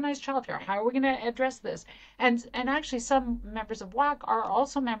going to organize childcare? How are we going to address this? And actually, some members of WAC are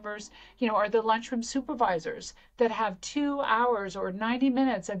also members, are the lunchroom supervisors that have 2 hours or 90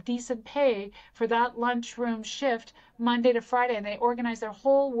 minutes of decent pay for that lunchroom shift Monday to Friday, and they organize their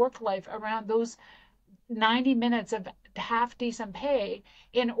whole work life around those 90 minutes of half decent pay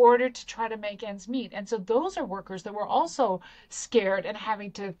in order to try to make ends meet. And so those are workers that were also scared and having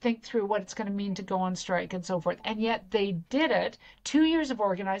to think through what it's going to mean to go on strike and so forth. And yet they did it. 2 years of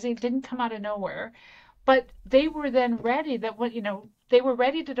organizing, didn't come out of nowhere. But they were then ready that they were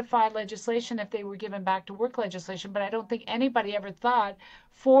ready to defy legislation if they were given back to work legislation. But I don't think anybody ever thought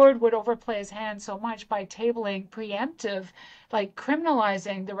Ford would overplay his hand so much by tabling preemptive, like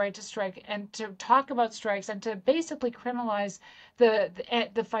criminalizing the right to strike and to talk about strikes and to basically criminalize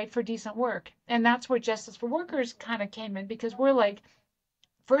the fight for decent work. And that's where Justice for Workers kind of came in, because we're like,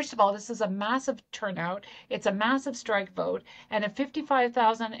 first of all, this is a massive turnout. It's a massive strike vote. And if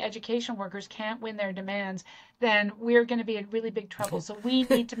 55,000 education workers can't win their demands, then we're going to be in really big trouble. So we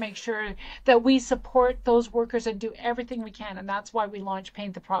need to make sure that we support those workers and do everything we can. And that's why we launched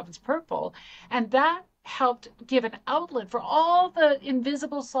Paint the Province Purple. And that helped give an outlet for all the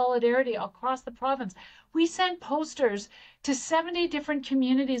invisible solidarity across the province. We sent posters to 70 different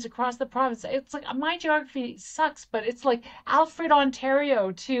communities across the province. It's like, my geography sucks, but it's like Alfred,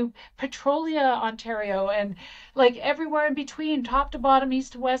 Ontario to Petrolia, Ontario, and like everywhere in between, top to bottom,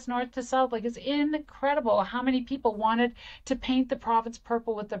 east to west, north to south. Like, it's incredible how many people wanted to paint the province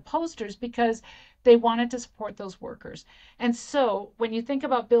purple with their posters because they wanted to support those workers. And so when you think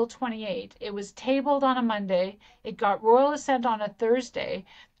about Bill 28, it was tabled on a Monday, it got royal assent on a Thursday.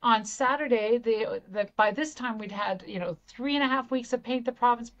 On Saturday, by this time we'd had 3.5 weeks of Paint the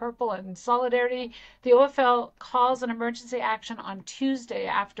Province Purple and solidarity. The OFL calls an emergency action on Tuesday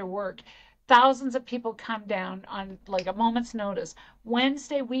after work. Thousands of people come down on like a moment's notice.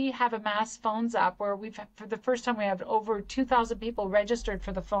 Wednesday, we have a mass phones app where for the first time, we have over 2,000 people registered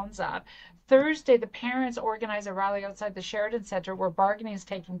for the phones app. Thursday, the parents organize a rally outside the Sheridan Centre where bargaining is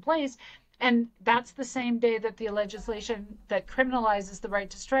taking place. And that's the same day that the legislation that criminalizes the right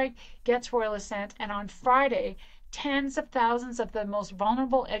to strike gets royal assent. And on Friday, tens of thousands of the most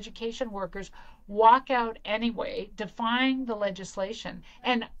vulnerable education workers walk out anyway, defying the legislation.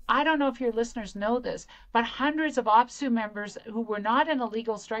 And I don't know if your listeners know this, but hundreds of OPSU members who were not in a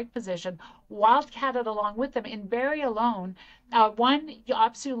legal strike position wildcatted along with them. In Barrie alone, one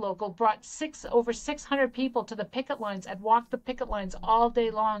OPSU local brought over 600 people to the picket lines and walked the picket lines all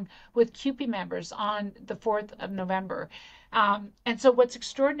day long with CUPE members on the 4th of November. And so what's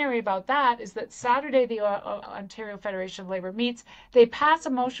extraordinary about that is that Saturday, the Ontario Federation of Labour meets, they pass a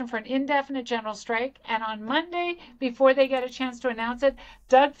motion for an indefinite general strike, and on Monday, before they get a chance to announce it,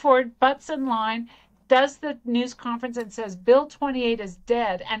 Doug Ford butts in line, does the news conference and says Bill 28 is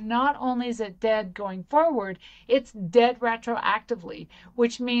dead. And not only is it dead going forward, it's dead retroactively,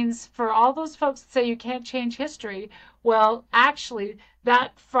 which means for all those folks that say you can't change history, well, actually,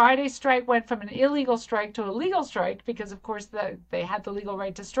 that Friday strike went from an illegal strike to a legal strike because, of course, they had the legal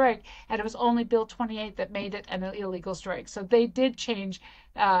right to strike, and it was only Bill 28 that made it an illegal strike. So they did change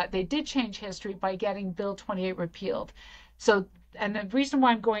history by getting Bill 28 repealed. So, and the reason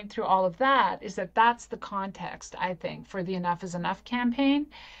why I'm going through all of that is that that's the context, I think, for the Enough is Enough campaign,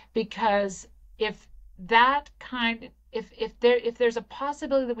 because if there's a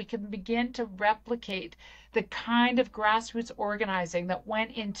possibility that we can begin to replicate the kind of grassroots organizing that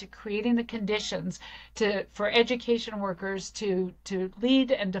went into creating the conditions for education workers to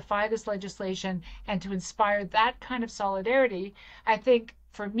lead and defy this legislation and to inspire that kind of solidarity, I think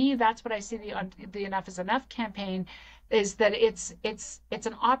for me, that's what I see the Enough is Enough campaign is, that it's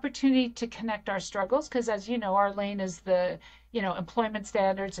an opportunity to connect our struggles, because as you know, our lane is the employment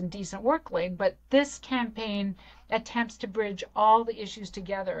standards and decent work lane, but this campaign attempts to bridge all the issues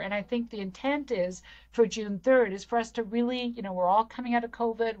together. And I think the intent is for June 3rd is for us to really, we're all coming out of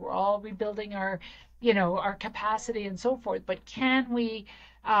COVID, we're all rebuilding our capacity and so forth, but can we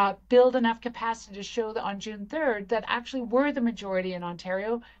build enough capacity to show that on June 3rd that actually we're the majority in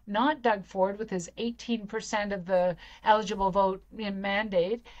Ontario, not Doug Ford with his 18% of the eligible vote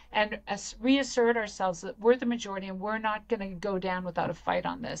mandate, and reassert ourselves that we're the majority and we're not going to go down without a fight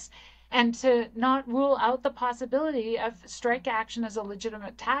on this. and to not rule out the possibility of strike action as a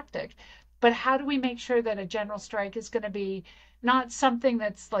legitimate tactic. But how do we make sure that a general strike is going to be not something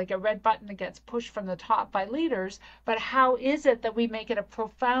that's like a red button that gets pushed from the top by leaders, but how is it that we make it a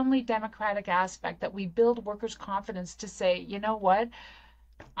profoundly democratic aspect, that we build workers' confidence to say, you know what,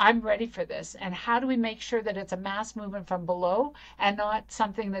 I'm ready for this. And how do we make sure that it's a mass movement from below and not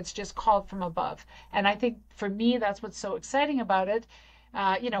something that's just called from above? And I think for me, that's what's so exciting about it.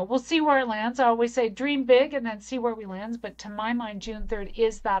 We'll see where it lands. I always say dream big and then see where we land. But to my mind, June 3rd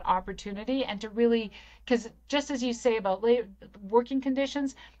is that opportunity. And to really, because just as you say about working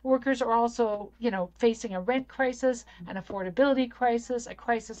conditions, workers are also, facing a rent crisis, an affordability crisis, a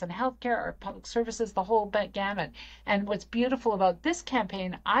crisis in healthcare or public services, the whole gamut. And what's beautiful about this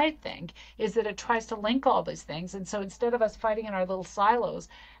campaign, I think, is that it tries to link all these things. And so instead of us fighting in our little silos,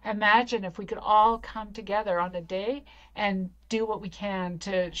 imagine if we could all come together on a day and do what we can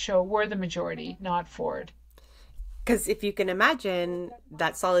to show we're the majority, not Ford. Because if you can imagine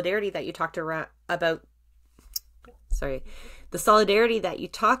that solidarity that you talked about, the solidarity that you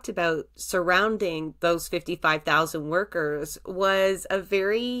talked about surrounding those 55,000 workers was a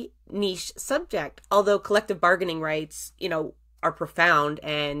very niche subject, although collective bargaining rights, are profound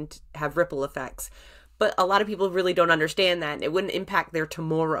and have ripple effects. But a lot of people really don't understand that. It wouldn't impact their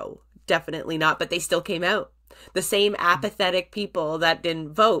tomorrow. Definitely not. But they still came out. The same apathetic people that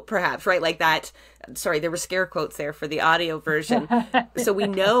didn't vote, perhaps, right? Like that. Sorry, there were scare quotes there for the audio version. So we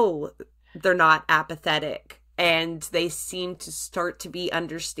know they're not apathetic. And they seem to start to be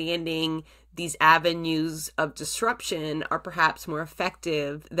understanding these avenues of disruption are perhaps more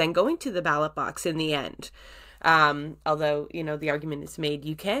effective than going to the ballot box in the end. Although, the argument is made,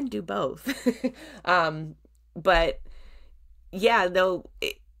 you can do both. But yeah, though,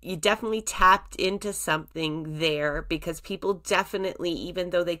 you definitely tapped into something there, because people definitely,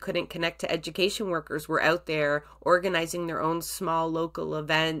 even though they couldn't connect to education workers, were out there organizing their own small local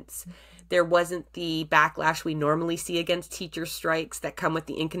events. There wasn't the backlash we normally see against teacher strikes that come with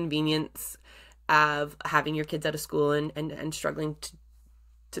the inconvenience of having your kids out of school and struggling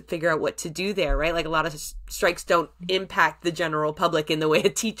to figure out what to do there, right? Like a lot of strikes don't impact the general public in the way a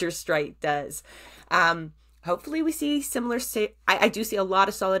teacher strike does. Hopefully we see similar, I do see a lot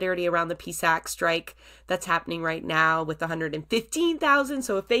of solidarity around the PSAC strike that's happening right now with 115,000.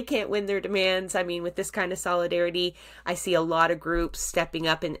 So if they can't win their demands, with this kind of solidarity, I see a lot of groups stepping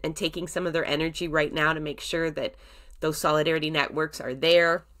up and taking some of their energy right now to make sure that those solidarity networks are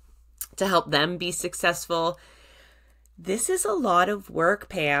there to help them be successful. This is a lot of work,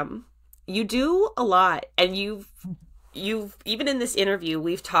 Pam. You do a lot. And you've even in this interview,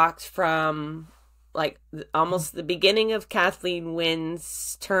 we've talked from like almost the beginning of Kathleen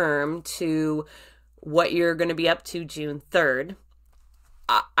Wynne's term to what you're going to be up to June 3rd.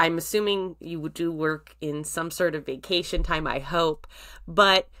 I'm assuming you would do work in some sort of vacation time, I hope.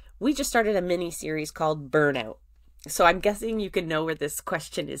 But we just started a mini series called Burnout. So I'm guessing you can know where this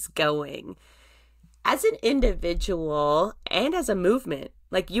question is going. As an individual and as a movement,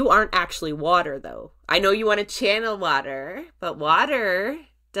 like you aren't actually water though. I know you want to channel water, but water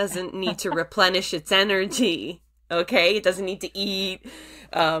doesn't need to replenish its energy. Okay. It doesn't need to eat.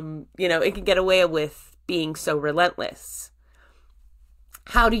 It can get away with being so relentless.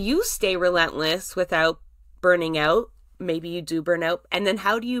 How do you stay relentless without burning out? Maybe you do burn out. And then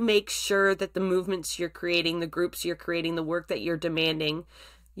how do you make sure that the movements you're creating, the groups you're creating, the work that you're demanding,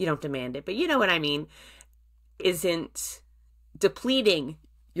 you don't demand it, but you know what I mean, isn't depleting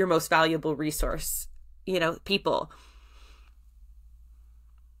your most valuable resource, people.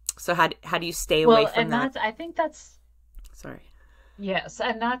 So how do you stay away from that? I think that's, sorry. Yes.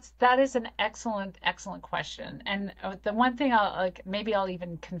 And that is an excellent, excellent question. And the one thing I'll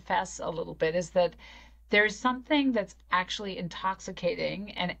even confess a little bit is that there's something that's actually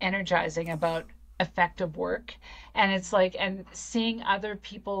intoxicating and energizing about effective work. And it's like, and seeing other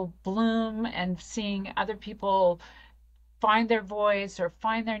people bloom and seeing other people find their voice or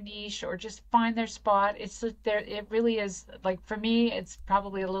find their niche or just find their spot. It's like it really is, like, for me, it's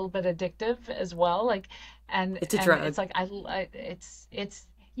probably a little bit addictive as well. Like, and it's a drug. It's like, it's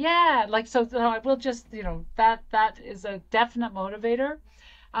yeah. Like, so I will just, that is a definite motivator.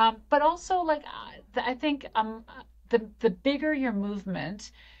 But also, like, I think the bigger your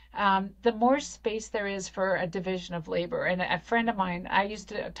movement, the more space there is for a division of labor. And a friend of mine, I used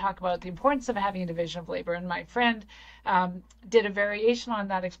to talk about the importance of having a division of labor, and my friend did a variation on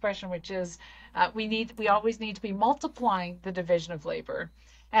that expression, which is we always need to be multiplying the division of labor.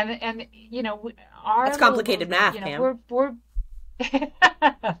 And our that's complicated math, Pam. We're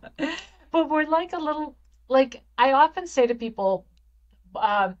but we're like a little, like, I often say to people,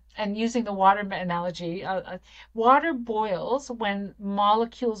 and using the water analogy, water boils when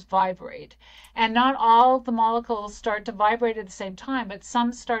molecules vibrate. And not all the molecules start to vibrate at the same time, but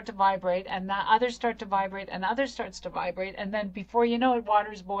some start to vibrate, and the others start to vibrate, and others starts to vibrate. And then before you know it,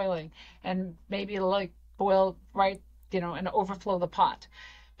 water's boiling. And maybe it'll like boil right, and overflow the pot.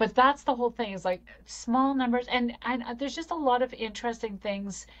 But that's the whole thing, is like small numbers. And there's just a lot of interesting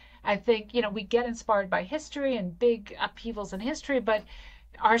things. I think, we get inspired by history and big upheavals in history, but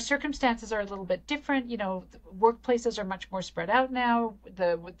our circumstances are a little bit different. Workplaces are much more spread out now.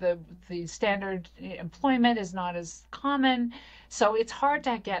 The standard employment is not as common, so it's hard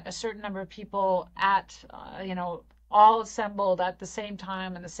to get a certain number of people at all assembled at the same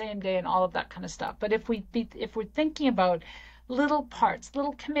time and the same day and all of that kind of stuff. But if we're thinking about little parts,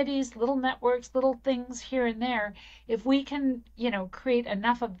 little committees, little networks, little things here and there, if we can, create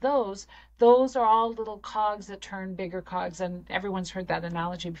enough of those are all little cogs that turn bigger cogs. And everyone's heard that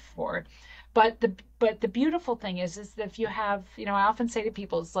analogy before. But the beautiful thing is that if you have, I often say to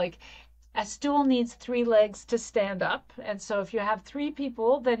people, it's like a stool needs 3 legs to stand up. And so if you have 3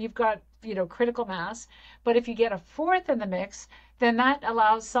 people, then you've got, critical mass. But if you get a 4th in the mix, then that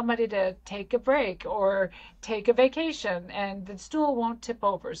allows somebody to take a break or take a vacation, and the stool won't tip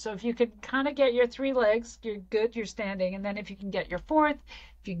over. So if you can kind of get your 3 legs, you're good, you're standing. And then if you can get your 4th,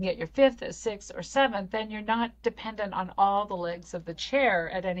 if you can get your 5th, 6th, or 7th, then you're not dependent on all the legs of the chair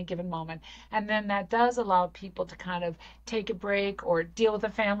at any given moment. And then that does allow people to kind of take a break or deal with a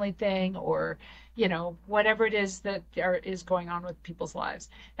family thing, or whatever it is that is going on with people's lives.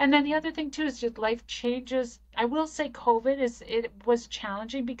 And then the other thing too is just life changes. I will say it was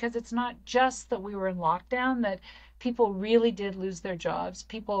challenging, because it's not just that we were in lockdown, that people really did lose their jobs.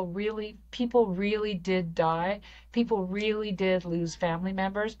 People really did die. People really did lose family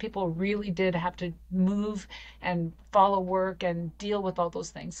members. People really did have to move and follow work and deal with all those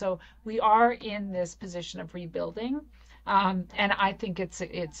things. So we are in this position of rebuilding. And I think it's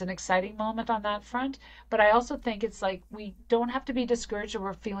an exciting moment on that front. But I also think it's like, we don't have to be discouraged or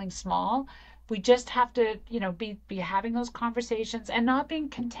we're feeling small. We just have to, be having those conversations and not being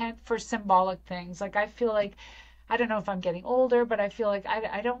content for symbolic things. Like, I feel like, I don't know if I'm getting older, but I feel like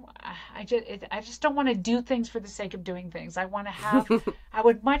I just don't want to do things for the sake of doing things. I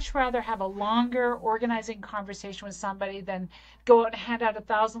would much rather have a longer organizing conversation with somebody than go out and hand out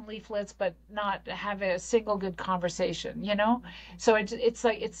 1,000 leaflets, but not have a single good conversation, So it's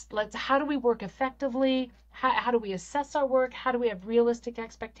like, how do we work effectively? How do we assess our work? How do we have realistic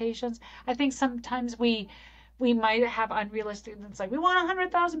expectations? I think sometimes we might have unrealistic, it's like, we want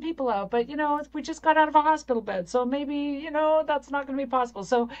 100,000 people out, but we just got out of a hospital bed, so maybe that's not going to be possible.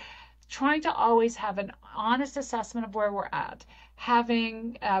 So trying to always have an honest assessment of where we're at,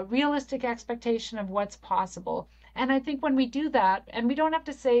 having a realistic expectation of what's possible. And I think when we do that, and we don't have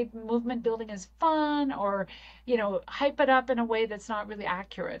to say movement building is fun or hype it up in a way that's not really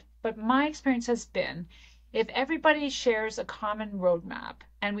accurate, but my experience has been, if everybody shares a common roadmap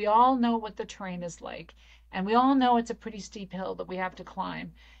and we all know what the terrain is like, and we all know it's a pretty steep hill that we have to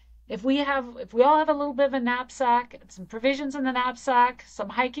climb. If we all have a little bit of a knapsack, some provisions in the knapsack, some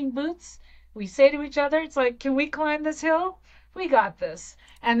hiking boots, we say to each other, it's like, can we climb this hill? We got this.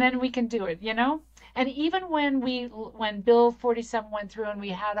 And then we can do it, And even when Bill 47 went through and we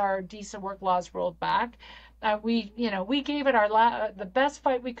had our decent work laws rolled back, we gave it the best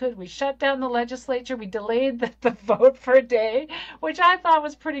fight we could. We shut down the legislature. We delayed the vote for a day, which I thought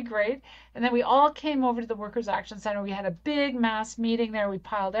was pretty great. And then we all came over to the Workers' Action Center. We had a big mass meeting there. We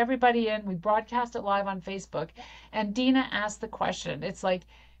piled everybody in. We broadcast it live on Facebook. And Dina asked the question. It's like,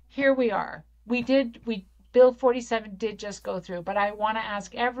 here we are. Bill 47 did just go through, but I want to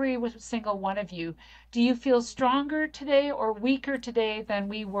ask every single one of you, do you feel stronger today or weaker today than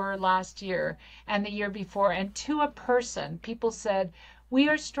we were last year and the year before? And to a person, people said, we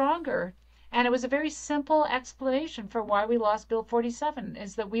are stronger. And it was a very simple explanation for why we lost Bill 47,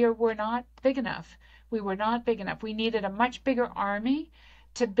 is that were not big enough. We were not big enough. We needed a much bigger army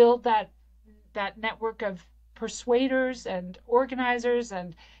to build that network of persuaders and organizers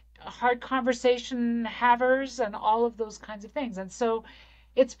and hard conversation havers and all of those kinds of things. And so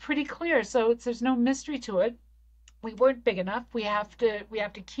it's pretty clear. So there's no mystery to it. We weren't big enough. We have to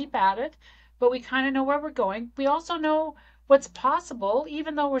keep at it, but we kind of know where we're going. We also know what's possible,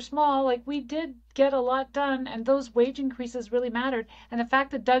 even though we're small. Like, we did get a lot done, and those wage increases really mattered. And the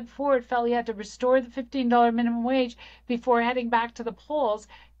fact that Doug Ford felt he had to restore the $15 minimum wage before heading back to the polls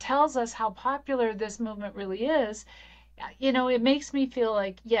tells us how popular this movement really is. It makes me feel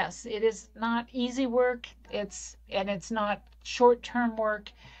like, yes, it is not easy work. It's not short-term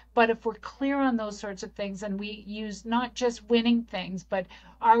work, But if we're clear on those sorts of things and we use not just winning things, but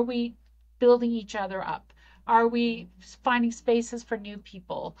are we building each other up? Are we finding spaces for new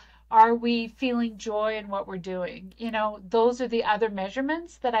people? Are we feeling joy in what we're doing? Those are the other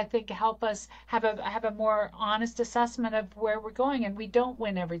measurements that I think help us have a more honest assessment of where we're going. And we don't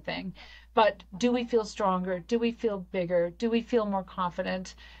win everything, but do we feel stronger? Do we feel bigger? Do we feel more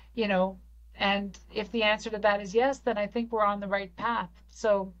confident? You know, and if the answer to that is yes, then I think we're on the right path.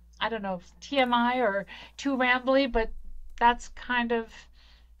 So I don't know if TMI or too rambly, but that's kind of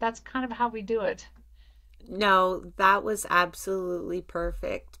that's kind of how we do it. No, that was absolutely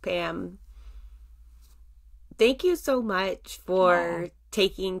perfect, Pam. Thank you so much for Oh,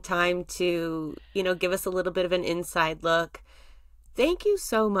 taking time to, give us a little bit of an inside look. Thank you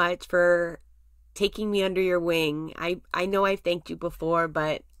so much for taking me under your wing. I know I've thanked you before,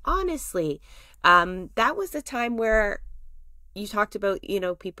 but honestly, that was the time where you talked about,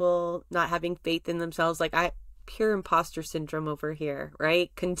 people not having faith in themselves. Like pure imposter syndrome over here,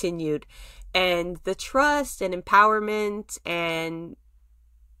 right? Continued. And the trust and empowerment and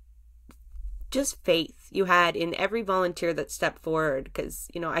just faith you had in every volunteer that stepped forward. Because,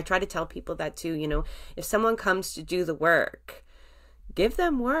 I try to tell people that too, if someone comes to do the work, give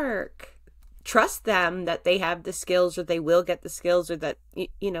them work. Trust them that they have the skills, or they will get the skills, or that,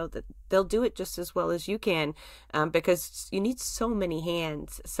 that they'll do it just as well as you can, because you need so many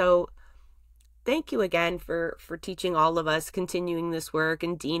hands. So thank you again for teaching all of us, continuing this work,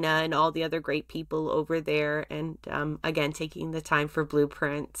 and Dina and all the other great people over there, and again, taking the time for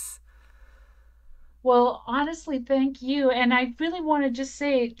Blueprints. well, honestly, thank you. And I really want to just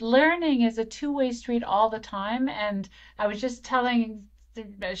say learning is a two-way street all the time. And I was just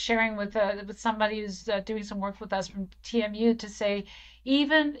sharing with somebody who's doing some work with us from TMU to say,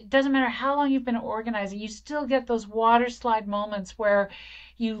 even it doesn't matter how long you've been organizing, you still get those water slide moments where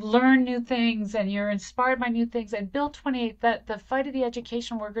you learn new things and you're inspired by new things. And Bill 28, that the fight of the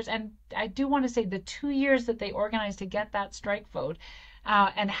education workers, and I do want to say the 2 years that they organized to get that strike vote,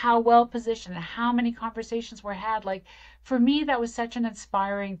 and how well positioned and how many conversations were had. Like for me, that was such an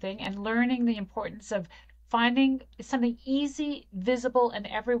inspiring thing, and learning the importance of finding something easy, visible, and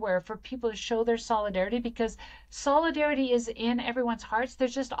everywhere for people to show their solidarity, because solidarity is in everyone's hearts.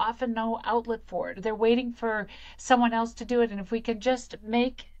 There's just often no outlet for it. They're waiting for someone else to do it. And if we can just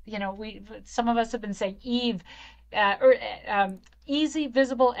make, some of us have been saying Eve, or easy,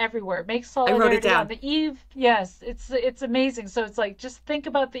 visible, everywhere. Make I wrote it solidarity on down. the eve. Yes, it's amazing. So it's like just think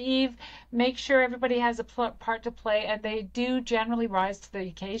about the eve. Make sure everybody has a part to play, and they do generally rise to the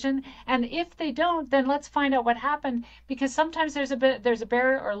occasion. And if they don't, then let's find out what happened, because sometimes there's a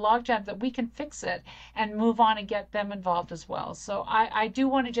barrier or a logjam that we can fix it and move on and get them involved as well. So I do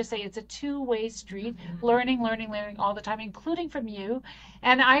want to just say it's a two-way street. Learning all the time, including from you.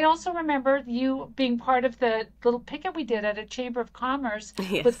 And I also remember you being part of the little picket we did at a Chamber of Commerce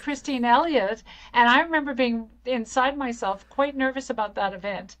with Yes. Christine Elliott. And I remember being inside myself quite nervous about that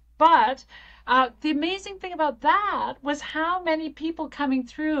event. But the amazing thing about that was how many people coming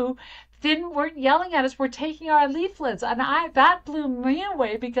through weren't yelling at us, were taking our leaflets. And that blew me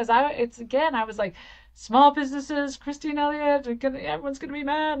away, because I was like, small businesses, Christine Elliott, everyone's gonna be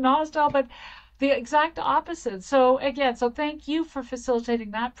mad and hostile, but the exact opposite. So again, so thank you for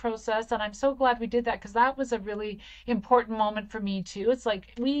facilitating that process. And I'm so glad we did that, because that was a really important moment for me too. It's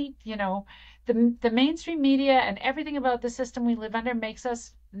like the mainstream media and everything about the system we live under makes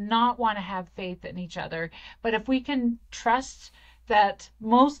us not want to have faith in each other. But if we can trust that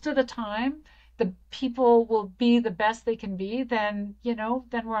most of the time the people will be the best they can be, then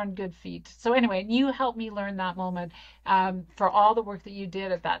we're on good feet. So anyway, you helped me learn that moment, for all the work that you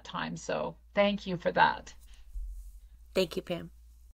did at that time. So thank you for that. Thank you, Pam.